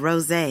festive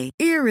rosé,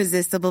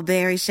 irresistible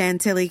berry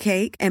chantilly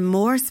cake, and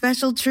more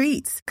special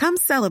treats. Come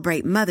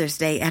celebrate Mother's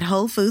Day at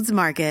Whole Foods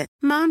Market.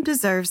 Mom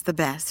deserves the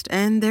best,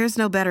 and there's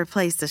no better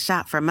place to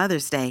shop for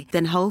Mother's Day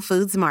than Whole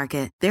Foods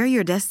Market. They're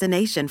your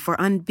destination for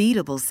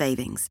unbeatable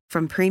savings,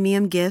 from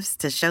premium gifts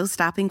to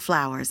show-stopping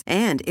flowers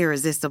and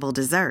irresistible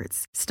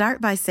desserts. Start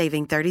by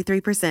saving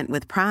 33%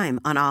 with Prime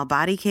on all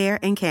body care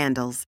and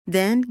candles.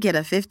 Then get a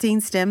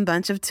 15-stem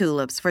bunch of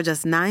tulips for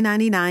just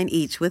 $9.99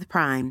 each with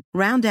Prime.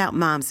 Round out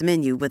Mom's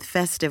menu with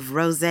festive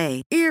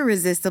rosé,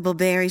 irresistible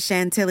berry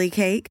chantilly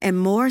cake, and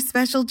more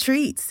special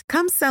treats.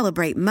 Come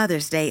celebrate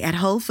Mother's Day at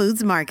Whole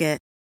Foods Market.